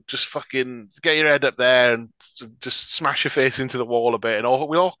I'll just fucking get your head up there and just smash your face into the wall a bit, and all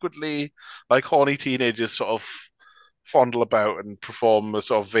we awkwardly, like horny teenagers, sort of fondle about and perform a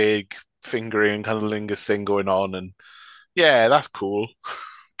sort of vague fingering and cunnilingus thing going on. And yeah, that's cool.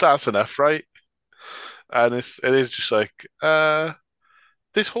 That's enough, right? And it is just like,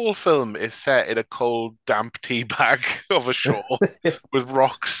 this whole film is set in a cold, damp tea bag of a shore with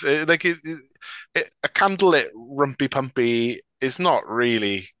rocks. A candlelit rumpy pumpy is not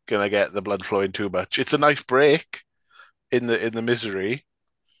really gonna get the blood flowing too much. It's a nice break in the misery,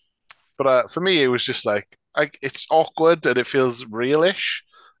 but for me, it was just like it's awkward and it feels realish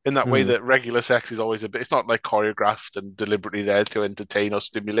in that way Hmm. that regular sex is always a bit. It's not like choreographed and deliberately there to entertain or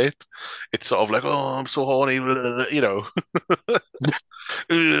stimulate. It's sort of like, oh, I'm so horny,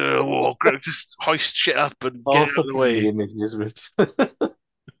 just hoist shit up and get Oh, it out of stop the giving me the way. images, Rich.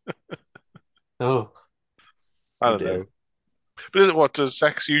 Oh, I oh don't know. dear. But is it what does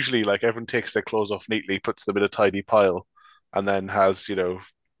sex usually like? Everyone takes their clothes off neatly, puts them in a tidy pile, and then has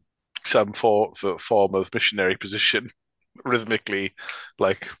some form of missionary position rhythmically,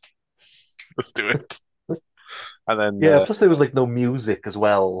 like let's do it. And then Yeah, plus there was like no music as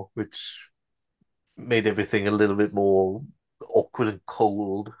well, which made everything a little bit more awkward and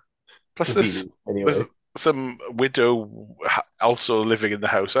cold plus to this me, there's anyway. some widow also living in the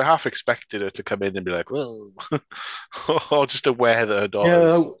house. I half expected her to come in and be like, well, or just aware that her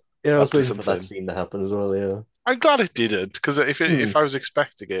Yeah, daughter's yeah, I up was to waiting for that something. scene to happen as well, yeah. I'm glad it didn't, because Hmm. if I was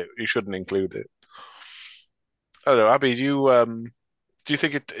expecting it, you shouldn't include it. I don't know, Abby. Do you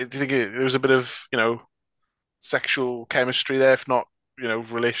think do you think there was a bit of sexual chemistry there, if not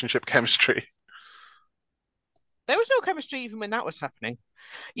relationship chemistry? There was no chemistry even when that was happening.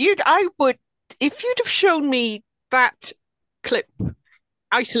 I would, if you'd have shown me that clip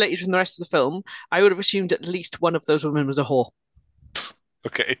isolated from the rest of the film, I would have assumed at least one of those women was a whore.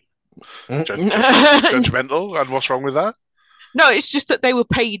 Okay, No, judgmental, and what's wrong with that? it's just that they were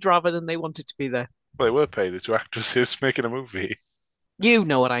paid rather than they wanted to be there. Well, they were paid the two actresses making a movie. You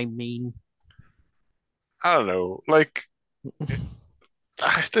know what I mean. I don't know, like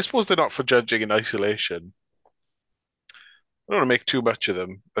I suppose they're not for judging in isolation. I don't want to make too much of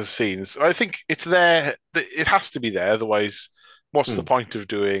them as scenes. I think it's there. It has to be there. Otherwise, what's the Hmm. point of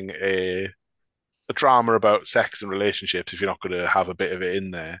doing a drama about sex and relationships if you're not going to have a bit of it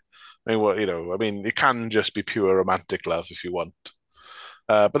in there? I mean, I mean, it can just be pure romantic love if you want.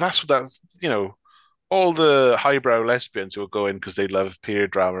 But that's all the highbrow lesbians who are going because they love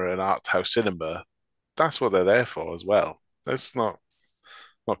period drama and art house cinema. That's what they're there for as well. Let's not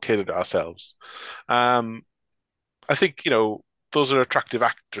kid ourselves. Um, I think those are attractive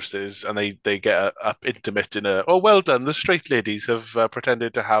actresses, and they get up intimate in a. Oh, well done. The straight ladies have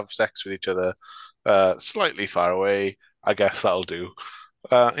pretended to have sex with each other, slightly far away. I guess that'll do.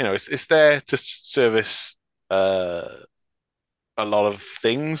 It's there to service uh, a lot of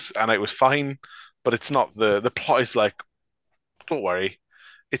things, and it was fine. But it's not the plot is like, don't worry,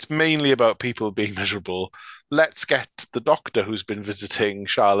 it's mainly about people being miserable. Let's get the doctor who's been visiting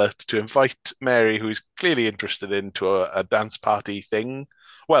Charlotte to invite Mary, who's clearly interested into a dance party thing.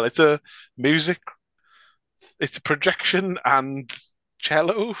 Well, music, it's a projection and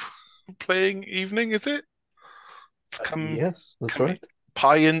cello playing evening, is it? It's Yes, that's come right.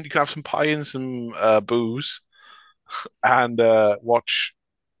 pie and you can have some pie and some booze and watch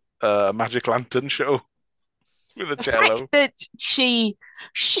a Magic Lantern show with a The fact cello. that she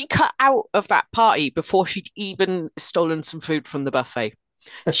cut out of that party before she'd even stolen some food from the buffet.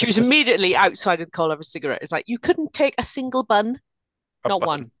 She was immediately outside of the car of a cigarette. It's like you couldn't take a single bun, A not bun.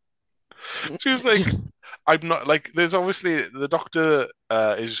 one. She was like, I'm not like. There's obviously the doctor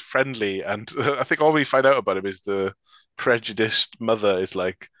is friendly, and I think all we find out about him is the prejudiced mother is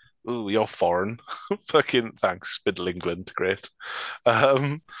like, "Ooh, you're foreign." Fucking thanks, Middle England, great.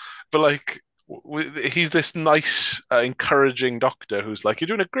 Um, but like, he's this nice, encouraging doctor who's like, "You're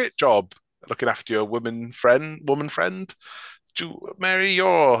doing a great job. looking after your woman friend. Mary,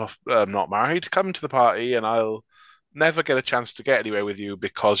 you're not married. Come to the party, and I'll never get a chance to get anywhere with you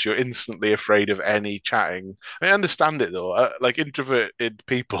because you're instantly afraid of any chatting. I understand it though. Like introverted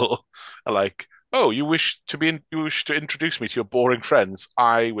people are like, "Oh, you wish to introduce me to your boring friends?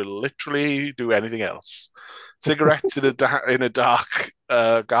 I will literally do anything else. Cigarettes in a dark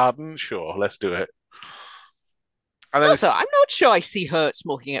garden? Sure, let's do it." And then Also, it's I'm not sure I see her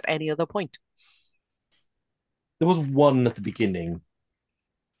smoking at any other point. There was one at the beginning,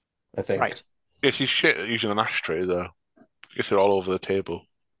 I think. Right. yeah, she's shit at using an ashtray though. Gets it all over the table.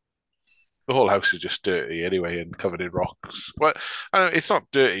 The whole house is just dirty anyway and covered in rocks. Well, I don't know, it's not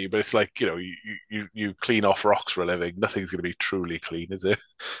dirty, but it's like, you clean off rocks for a living. Nothing's going to be truly clean, is it?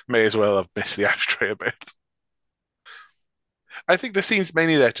 May as well have missed the ashtray a bit. I think the scene's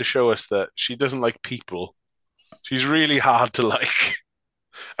mainly there to show us that she doesn't like people. She's really hard to like,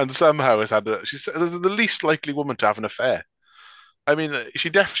 and somehow she's the least likely woman to have an affair. I mean,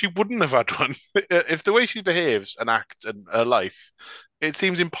 she wouldn't have had one if the way she behaves and acts and her life. It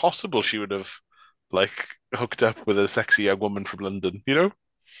seems impossible she would have like hooked up with a sexy young woman from London.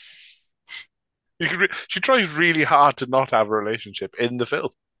 She tries really hard to not have a relationship in the film,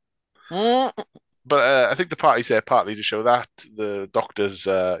 Mm. but I think the party's there partly to show that the doctor's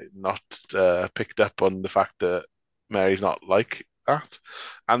not picked up on the fact that Mary's not like that,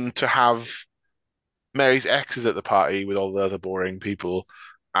 and to have Mary's ex is at the party with all the other boring people,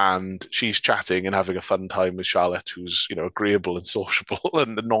 and she's chatting and having a fun time with Charlotte, who's agreeable and sociable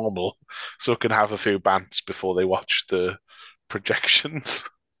and normal, so can have a few bants before they watch the projections,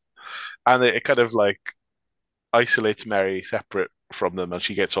 and it kind of like isolates Mary separate from them, and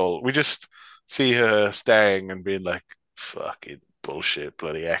she gets all. We just see her staring and being like, "Fucking bullshit,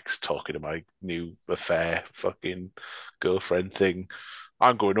 bloody ex talking to my new affair, fucking girlfriend thing."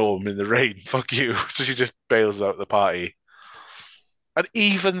 I'm going home in the rain. Fuck you. So she just bails out the party. And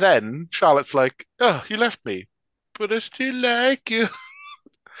even then, Charlotte's like, "Oh, you left me, but I still like you.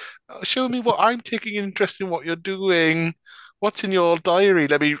 Show me what I'm taking interest in what you're doing. What's in your diary?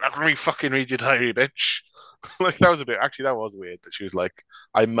 Let me fucking read your diary, bitch." Like that was a bit. Actually, that was weird. That she was like,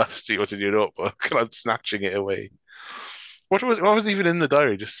 "I must see what's in your notebook," and I'm snatching it away. What was even in the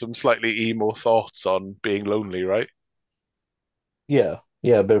diary? Just some slightly emo thoughts on being lonely, right? Yeah,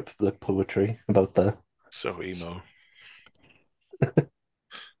 yeah, a bit of like poetry about that. So emo.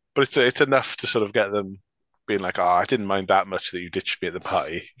 But it's enough to sort of get them being like, "Oh, I didn't mind that much that you ditched me at the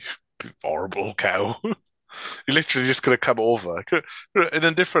party. Horrible cow." You literally just could have come over. In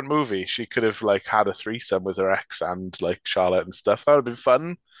a different movie, she could have like had a threesome with her ex and like Charlotte and stuff. That would have been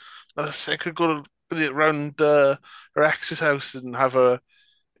fun. I could go around her ex's house and have a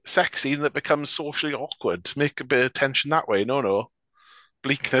sex scene that becomes socially awkward. Make a bit of tension that way. No, no.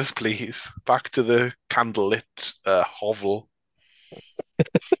 Bleakness, please. Back to the candlelit hovel.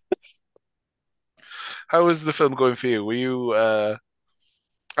 How was the film going for you? Were you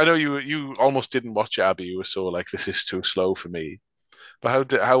I know you almost didn't watch it, Abby. You were so like, this is too slow for me.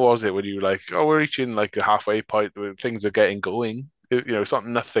 But how was it when you like, oh, we're reaching like the halfway point where things are getting going? It's not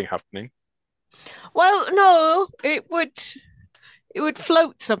nothing happening. Well, no, it would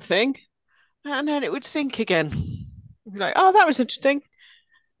float something and then it would sink again. Be like, oh, that was interesting.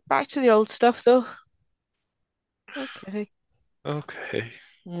 Back to the old stuff though. Okay. Okay.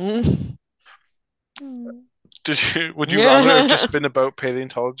 Mm. Mm. Would you rather have Yeah. just been about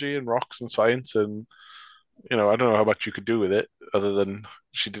paleontology and rocks and science and I don't know how much you could do with it other than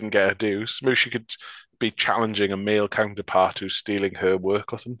she didn't get a due. Maybe she could be challenging a male counterpart who's stealing her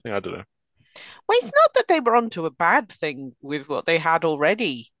work or something. I don't know. Well, it's not that they were onto a bad thing with what they had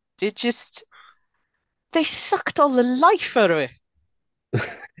already. They just they sucked all the life out of it.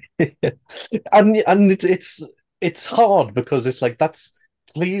 And it's hard because it's like that's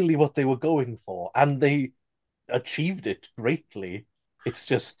clearly what they were going for, and they achieved it greatly. It's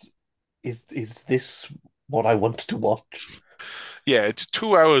just is this what I want to watch? Yeah, it's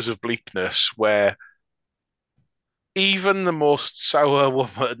 2 hours of bleakness where even the most sour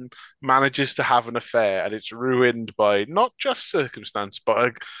woman manages to have an affair and it's ruined by not just circumstance,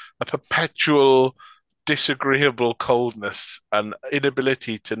 but a perpetual disagreeable coldness and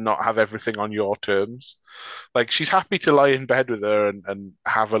inability to not have everything on your terms. Like she's happy to lie in bed with her and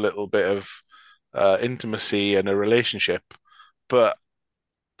have a little bit of intimacy and a relationship, but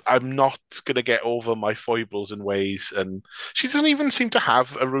I'm not gonna get over my foibles and ways. And she doesn't even seem to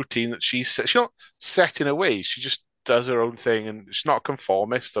have a routine that she's not set in a way. She just does her own thing, and she's not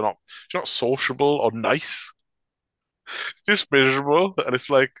conformist or not. She's not sociable or nice. Just miserable. And it's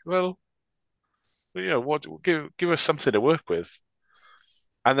like, well, what? Give us something to work with.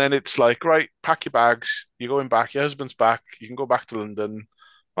 And then it's like, right, pack your bags. You're going back. Your husband's back. You can go back to London.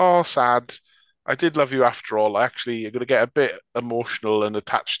 Oh, sad. I did love you after all. Actually, you're going to get a bit emotional and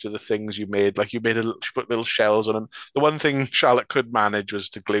attached to the things you made. Like you made she put little shells on them. The one thing Charlotte could manage was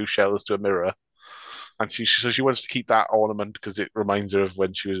to glue shells to a mirror, and she wants to keep that ornament because it reminds her of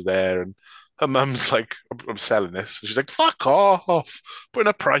when she was there. And her mum's like, I'm selling this. And she's like, fuck off, putting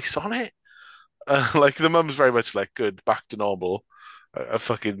a price on it. Like the mum's very much like, good, back to normal. A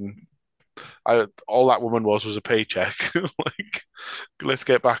fucking all that woman was a paycheck. Like, let's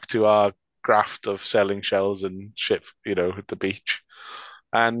get back to our graft of selling shells and shit, at the beach.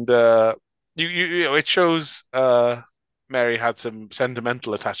 And it shows Mary had some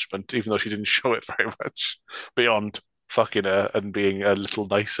sentimental attachment, even though she didn't show it very much, beyond fucking her and being a little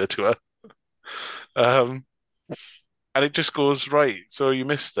nicer to her. Um, and it just goes right. So you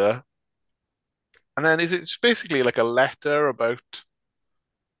missed her, and then it's basically like a letter about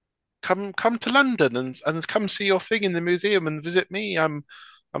come to London and come see your thing in the museum and visit me. I'm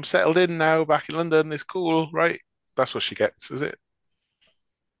settled in now, back in London. It's cool, right? That's what she gets, is it?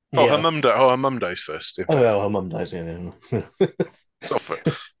 Oh, Yeah. her mum dies first, in Oh, fact. well, her mum dies. Yeah. So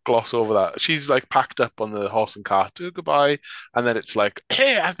gloss over that. She's like packed up on the horse and cart. Oh, goodbye. And then it's like,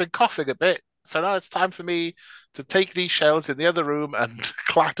 hey, I've been coughing a bit. So now it's time for me to take these shells in the other room and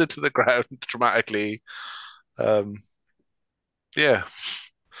clatter to the ground dramatically. Um, yeah.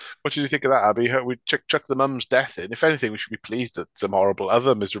 What did you think of that, Abby? We chuck the mum's death in. If anything, we should be pleased that some horrible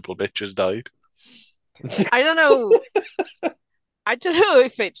other miserable bitches died. I don't know. I don't know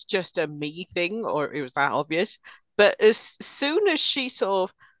if it's just a me thing or it was that obvious, but as soon as she sort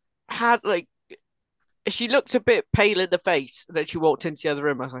of had like she looked a bit pale in the face, and then she walked into the other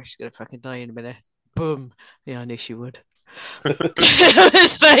room. I was like, she's gonna fucking die in a minute. Boom. Yeah, I knew she would.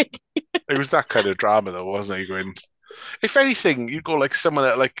 It's like It was that kind of drama, though, wasn't it? You're going, if anything, you'd go like someone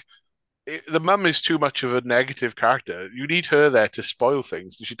that like the mum is too much of a negative character. You need her there to spoil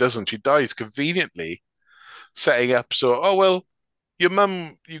things, and she doesn't. She dies conveniently, setting up so, oh well, your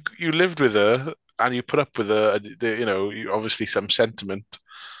mum, you lived with her and you put up with her, and obviously some sentiment,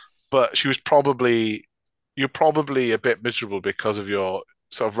 but you're probably a bit miserable because of your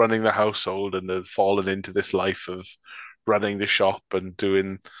sort of running the household and have fallen into this life of running the shop and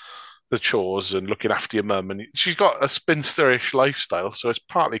doing the chores and looking after your mum. And she's got a spinsterish lifestyle, so it's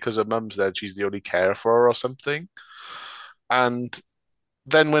partly because her mum's there, she's the only carer for her or something. And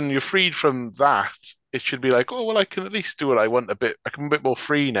then when you're freed from that, it should be like, oh well, I can at least do what I want a bit. I'm a bit more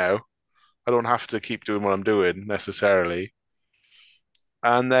free now. I don't have to keep doing what I'm doing necessarily.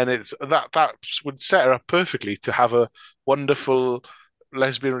 And then it's that would set her up perfectly to have a wonderful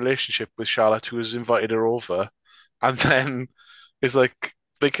lesbian relationship with Charlotte, who has invited her over, and then is like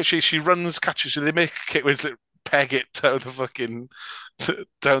she runs catches they make Kit Winslet peg it down the fucking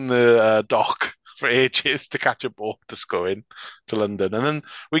down the dock for ages to catch a boat that's going to London, and then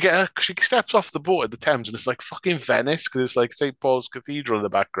we get her. She steps off the boat at the Thames, and it's like fucking Venice because it's like St. Paul's Cathedral in the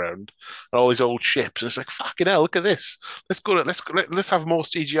background and all these old ships, and it's like fucking hell, look at this. Let's have more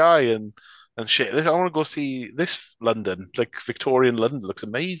CGI and shit. I want to go see this London, like Victorian London, looks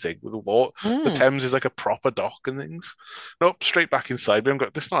amazing with the water. The mm. Thames is like a proper dock and things. Nope, straight back inside. We haven't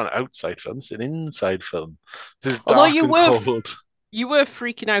got this. Is not an outside film. It's an inside film. This is Although dark and cold. you were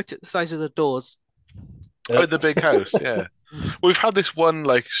freaking out at the size of the doors. Oh, in the big house, yeah. Mm. We've had this one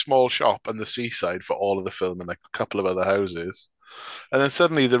like small shop on the seaside for all of the film and like a couple of other houses. And then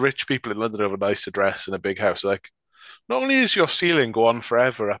suddenly the rich people in London have a nice address and a big house. Like, not only does your ceiling go on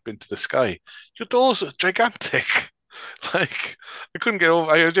forever up into the sky, your doors are gigantic. Like, I couldn't get over.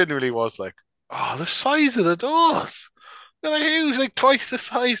 I genuinely was like, oh, the size of the doors. They're like huge, like twice the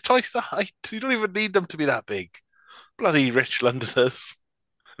size, twice the height. You don't even need them to be that big. Bloody rich Londoners.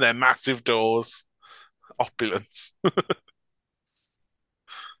 They're massive doors, opulence.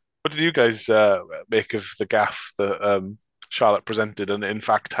 What did you guys make of the gaff that Charlotte presented, and in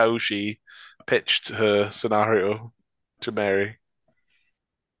fact how she pitched her scenario to Mary?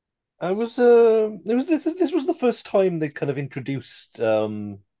 I was it was this was the first time they kind of introduced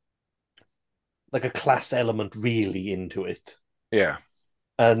like a class element really into it. Yeah,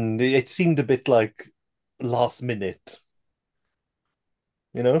 And it seemed a bit like last minute,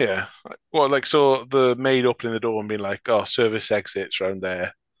 you know? yeah. Well, like so the maid opening the door and being like, "Oh, service exits around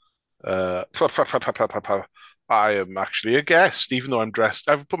there." I am actually a guest, even though I'm dressed.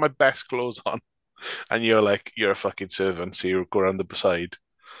 I've put my best clothes on, and you're like, you're a fucking servant, so you go around the side.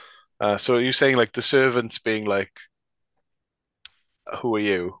 So you're saying like the servants being like, who are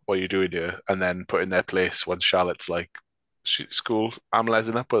you? What are you doing here? And then put in their place when Charlotte's like, school, I'm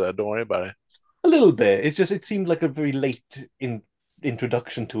lesing up with her. Don't worry about it. A little bit. It's just it seemed like a very late in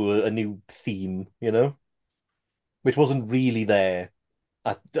introduction to a new theme, which wasn't really there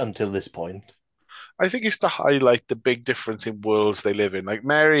until this point. I think it's to highlight the big difference in worlds they live in. Like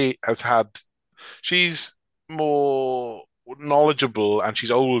Mary she's more knowledgeable and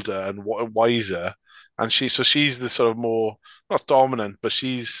she's older and wiser, and she's the sort of more not dominant, but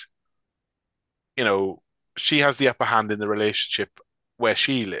you know, she has the upper hand in the relationship where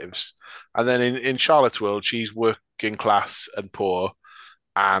she lives. And then in Charlotte's world, she's working class and poor,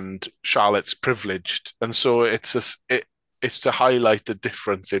 and Charlotte's privileged. And so it's to highlight the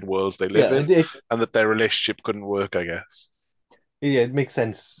difference in worlds they live Yeah, in and that their relationship couldn't work, I guess. yeah, it makes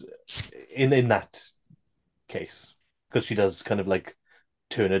sense in that case because she does kind of like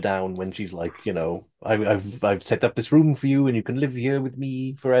turn her down when she's like, I've set up this room for you and you can live here with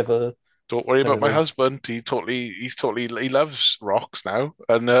me forever, Don't worry kind about of my thing. husband. He loves rocks now,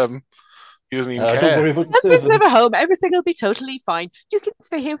 and he doesn't even Don't care. worry about the Husband's servant. never home. Everything will be totally fine. You can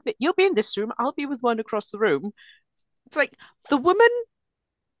stay here with it. You'll be in this room. I'll be with one across the room. It's like the woman,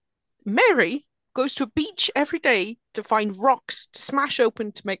 Mary, goes to a beach every day to find rocks to smash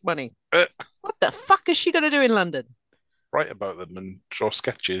open to make money. Uh, What the fuck is she going to do in London? Write about them and draw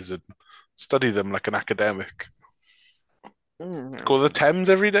sketches and study them like an academic. Go to the Thames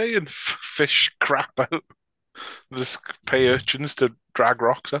every day and fish crap out. Just pay urchins to drag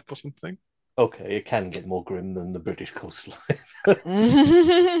rocks up or something. Okay, it can get more grim than the British coastline.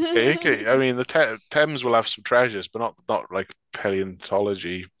 Okay, I mean, the Thames will have some treasures, but not like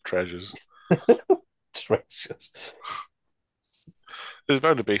paleontology treasures. Treasures. There's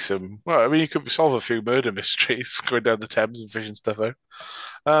bound to be some. Well, I mean, you could solve a few murder mysteries going down the Thames and fishing stuff out.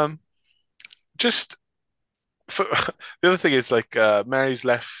 Um, just for the other thing is like Mary's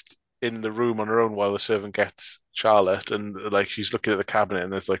left in the room on her own while the servant gets Charlotte, and like she's looking at the cabinet,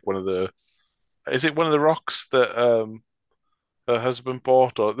 and there's like is it one of the rocks that her husband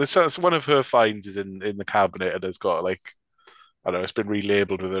bought, or there's one of her finds is in the cabinet, and it's got like I don't know, it's been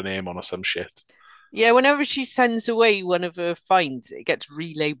relabeled with her name on or some shit. Yeah, whenever she sends away one of her finds, it gets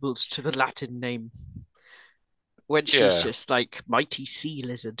relabeled to the Latin name when she's Yeah, just like mighty sea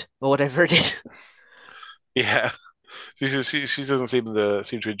lizard or whatever it is. yeah. She doesn't seem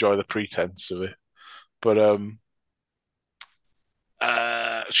to enjoy the pretense of it, but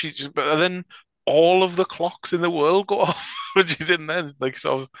but then all of the clocks in the world go off when she's in there, like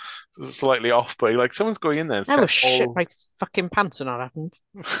sort of slightly off, but like someone's going in there and I almost set shit my fucking pants when that happened.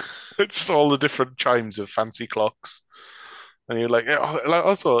 just all the different chimes of fancy clocks. And you're like, like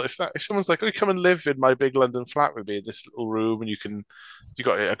also if someone's like, oh, come and live in my big London flat with me in this little room, and you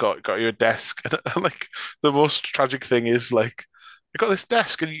got your desk, and like the most tragic thing is like you got this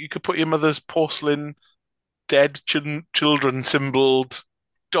desk, and you could put your mother's porcelain dead children symboled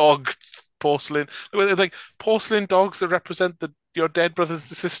dog porcelain, like porcelain dogs that represent your dead brothers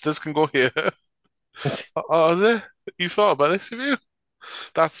and sisters can go here. Oh, is it? You thought about this, have you?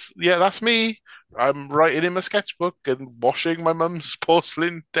 That's me. I'm writing in my sketchbook and washing my mum's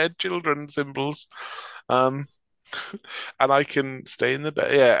porcelain dead children symbols. Um, and I can stay in the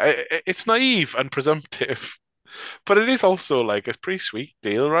bed. Yeah, it's naive and presumptive, but it is also like a pretty sweet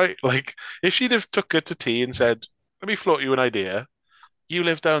deal, right? Like if she'd have took her to tea and said, "Let me float you an idea. You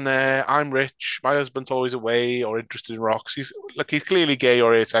live down there. I'm rich. My husband's always away or interested in rocks. He's clearly gay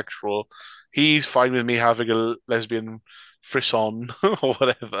or asexual. He's fine with me having a lesbian frisson or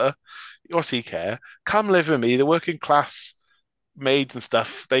whatever. What's he care? Come live with me. The working class maids and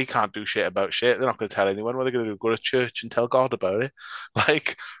stuff, they can't do shit about shit. They're not going to tell anyone. What are they going to do? Go to church and tell God about it?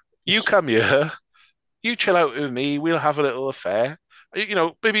 Like, you come here, you chill out with me. We'll have a little affair.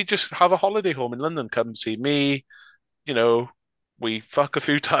 Maybe just have a holiday home in London. Come see me. You know, we fuck a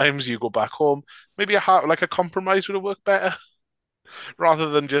few times. You go back home. Maybe like a compromise would have worked better rather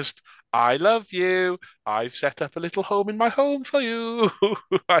than just I love you. I've set up a little home in my home for you.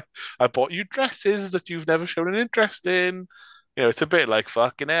 I, I bought you dresses that you've never shown an interest in. It's a bit like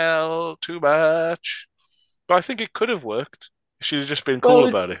fucking hell, too much. But I think it could have worked. She'd have just been cool Well,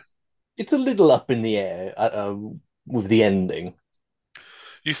 about it. it's a little up in the air with the ending.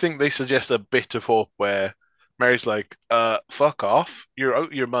 You think they suggest a bit of hope where Mary's like, fuck off, you're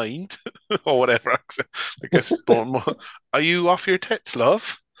out your mind, or whatever accent. I guess it's more, are you off your tits,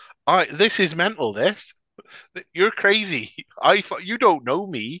 love? This is mental, this. You're crazy. You don't know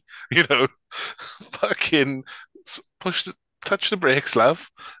me, you know. Fucking push, touch the brakes, love.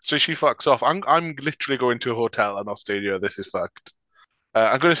 So she fucks off. I'm literally going to a hotel in Australia. This is fucked.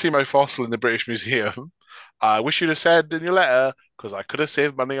 I'm going to see my fossil in the British Museum. I wish you'd have said in your letter because I could have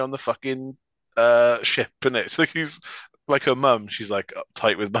saved money on the fucking ship. And it's like he's like her mum. She's like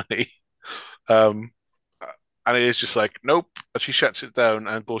tight with money. Um, And it is just like, nope. And she shuts it down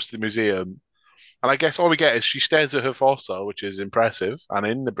and goes to the museum. And I guess all we get is she stares at her fossil, which is impressive, and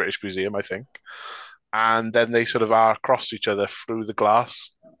in the British Museum, I think. And then they sort of are across each other through the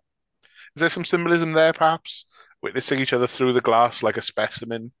glass. Is there some symbolism there, perhaps? Witnessing each other through the glass like a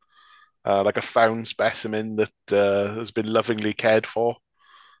specimen, like a found specimen that has been lovingly cared for,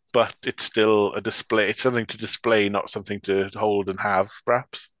 but it's still a display. It's something to display, not something to hold and have,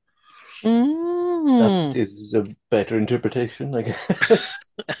 perhaps. That Mm. is a better interpretation, I guess.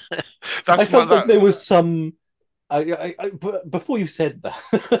 I That's my felt like that. there was some. Before you said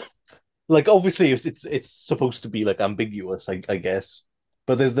that, like obviously it's supposed to be like ambiguous, I guess.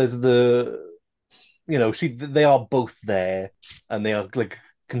 But there's the they are both there and they are like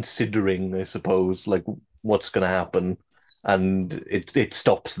considering, I suppose, like what's gonna happen, and it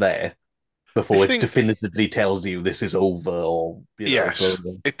stops there I before it think definitively tells you this is over or blah, yes.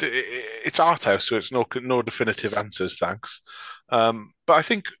 blah. It's art house, so it's no definitive answers, thanks. But I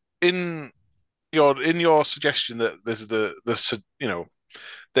think in your suggestion that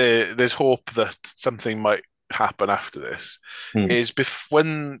there's hope that something might happen after this Hmm. is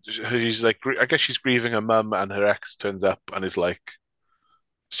when she's like I guess she's grieving her mum and her ex turns up and is like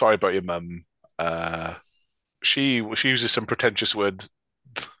sorry about your mum. Uh, she uses some pretentious word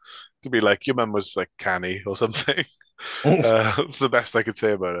to be like your mum was like canny or something. It's the best I could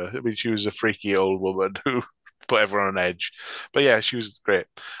say about her. I mean, she was a freaky old woman who put everyone on edge. But yeah, she was great.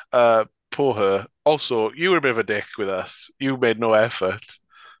 Uh, Poor her. Also, you were a bit of a dick with us. You made no effort.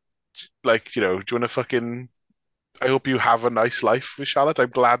 Like, do you want to fucking? I hope you have a nice life with Charlotte. I'm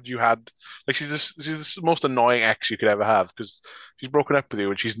glad you had. Like, she's the most annoying ex you could ever have because she's broken up with you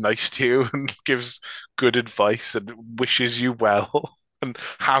and she's nice to you and gives good advice and wishes you well and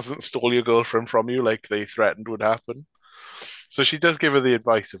hasn't stole your girlfriend from you like they threatened would happen. So she does give her the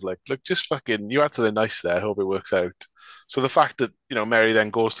advice of like, look, just fucking, you had something nice there. Hope it works out. So the fact that, Mary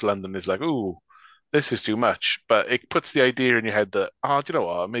then goes to London is like, ooh, this is too much. But it puts the idea in your head that, oh, do you know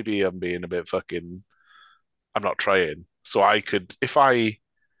what? Maybe I'm being a bit fucking, I'm not trying. So I could, if I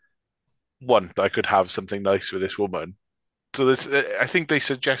want, I could have something nice with this woman. So this, I think they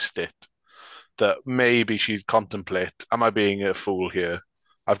suggest it that maybe she's contemplate, am I being a fool here?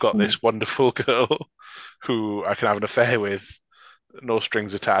 I've got this wonderful girl who I can have an affair with, no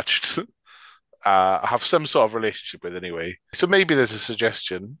strings attached. Have some sort of relationship with anyway. So maybe there's a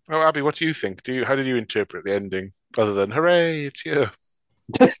suggestion. Oh, Abby, what do you think? How did you interpret the ending other than hooray, it's you?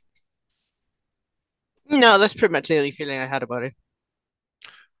 No, that's pretty much the only feeling I had about it.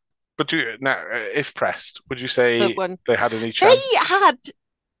 But now, if pressed, would you The say one they had any they chance? had.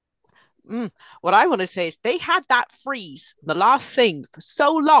 What I want to say is they had that freeze, the last thing, for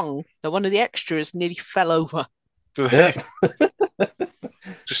so long that one of the extras nearly fell over. Do Yeah. they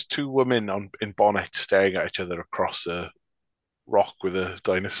just two women in bonnets staring at each other across a rock with a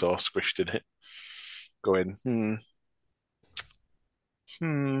dinosaur squished in it, going,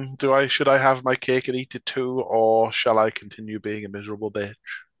 should I have my cake and eat it too, or shall I continue being a miserable bitch?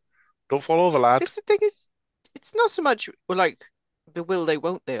 Don't fall over, lad. This the thing is, it's not so much like the will they,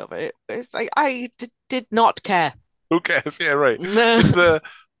 won't they of it. It's like did not care. Who cares? Yeah, right. It's the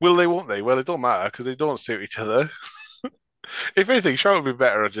will they, won't they? Well, it don't matter because they don't suit each other. If anything, Charlotte would be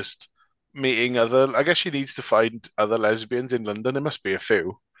better at just meeting other. I guess she needs to find other lesbians in London. There must be a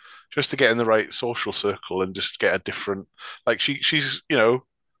few, just to get in the right social circle and just get a different. Like she's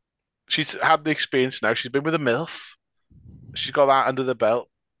had the experience now. She's been with a MILF. She's got that under the belt.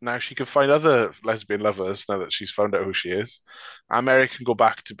 Now she can find other lesbian lovers now that she's found out who she is. And Mary can go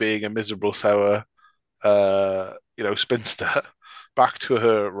back to being a miserable, sour, spinster, back to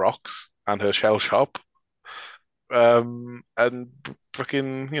her rocks and her shell shop, and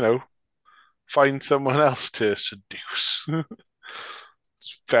fucking, find someone else to seduce.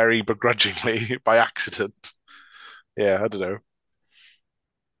 Very begrudgingly by accident. Yeah, I don't know.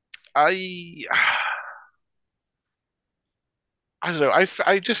 I I don't know.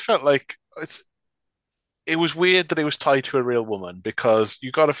 I just felt like it was weird that it was tied to a real woman because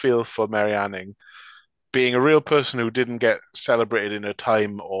you got to feel for Mary Anning being a real person who didn't get celebrated in her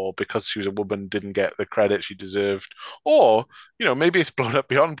time, or because she was a woman didn't get the credit she deserved, or maybe it's blown up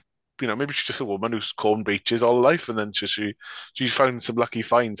beyond. Maybe she's just a woman who's combed beaches all her life, and then she found some lucky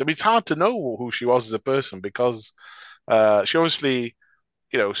finds. I mean, it's hard to know who she was as a person because she obviously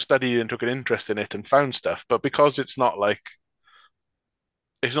studied and took an interest in it and found stuff, but because it's not an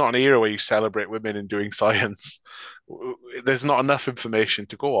era where you celebrate women in doing science. There's not enough information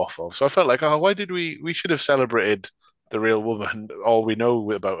to go off of. So I felt like, oh, why did we should have celebrated the real woman, all we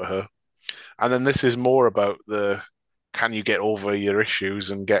know about her. And then this is more about the can you get over your issues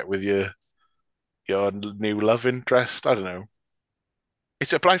and get with your new love interest. I don't know.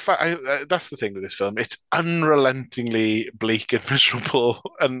 It's a but that's the thing with this film. It's unrelentingly bleak and miserable,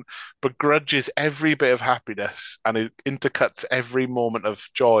 and begrudges every bit of happiness, and it intercuts every moment of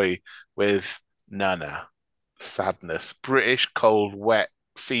joy with nana sadness, British cold, wet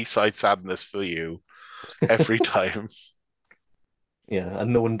seaside sadness for you every time. Yeah,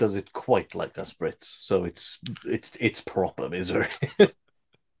 and no one does it quite like us Brits, so it's proper misery.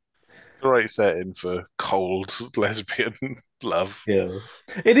 The right setting for cold lesbian love. Yeah.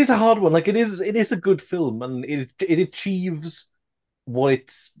 It is a hard one. Like it is a good film and it achieves what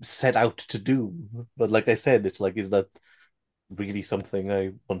it's set out to do. But like I said, it's like, is that really something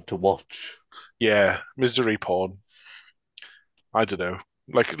I want to watch? Yeah, misery porn. I don't know.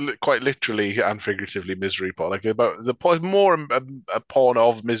 Like quite literally and figuratively misery porn. Like about the porn more a porn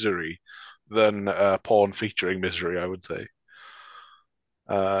of misery than a porn featuring misery, I would say.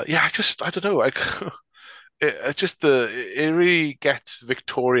 Yeah, I don't know. Like it's just it really gets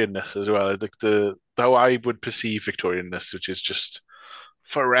Victorianness as well. Like the how I would perceive Victorianness, which is just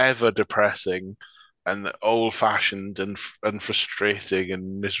forever depressing and old-fashioned and frustrating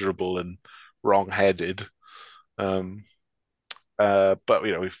and miserable and wrong-headed. Um, but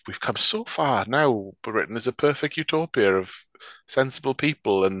we've come so far now. Britain is a perfect utopia of sensible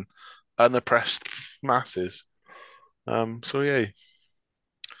people and unoppressed masses. So yeah.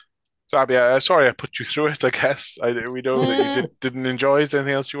 So Abby, sorry I put you through it. I guess we know that you Mm, didn't enjoy. Is there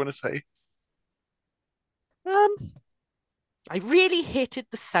anything else you want to say? um, I really hated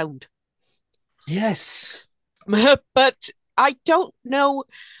the sound, Yes. but I don't know.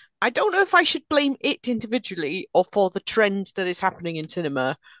 I don't know if I should blame it individually or for the trend that is happening in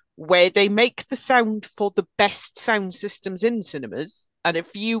cinema, where they make the sound for the best sound systems in cinemas, and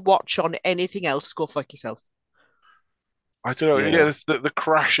if you watch on anything else, go fuck yourself. I don't know. Yeah, Yeah. the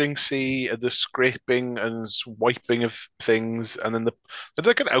crashing sea and the scraping and wiping of things, and then there's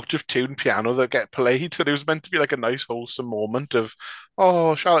like an out of tune piano that get played, and it was meant to be like a nice wholesome moment of,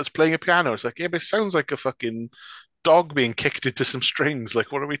 oh, Charlotte's playing a piano. It's like, yeah, but it sounds like a fucking dog being kicked into some strings.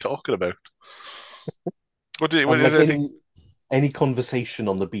 Like, what are we talking about? What And is like there anything? any conversation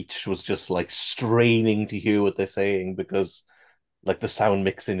on the beach was just like straining to hear what they're saying because like the sound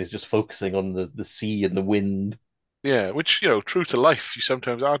mixing is just focusing on the sea and the wind. Yeah, which true to life, you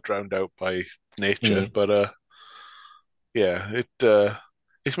sometimes are drowned out by nature, Mm. but yeah,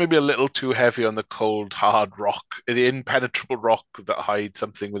 it's maybe a little too heavy on the cold, hard rock, the impenetrable rock that hides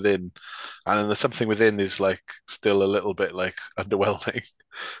something within, and then the something within is like still a little bit like underwhelming.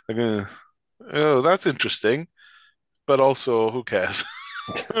 Like, oh, that's interesting, but also who cares?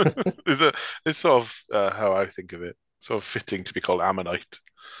 It's a it's sort of how I think of it. Sort of fitting to be called Ammonite,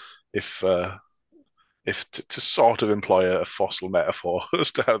 if to sort of employ a fossil metaphor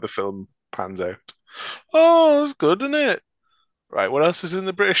as to how the film pans out. Oh, that's good, isn't it? Right, what else is in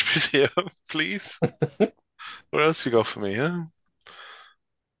the British Museum, please? What else you got for me, huh?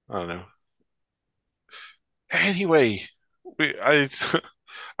 I don't know. Anyway, I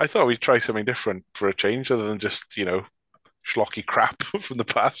I thought we'd try something different for a change, other than just, schlocky crap from the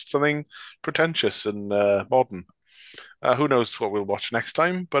past, something pretentious and modern. Who knows what we'll watch next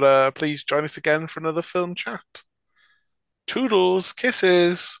time, but please join us again for another film chat. Toodles,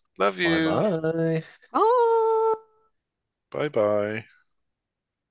 kisses, love Bye you. bye. Oh. Bye bye.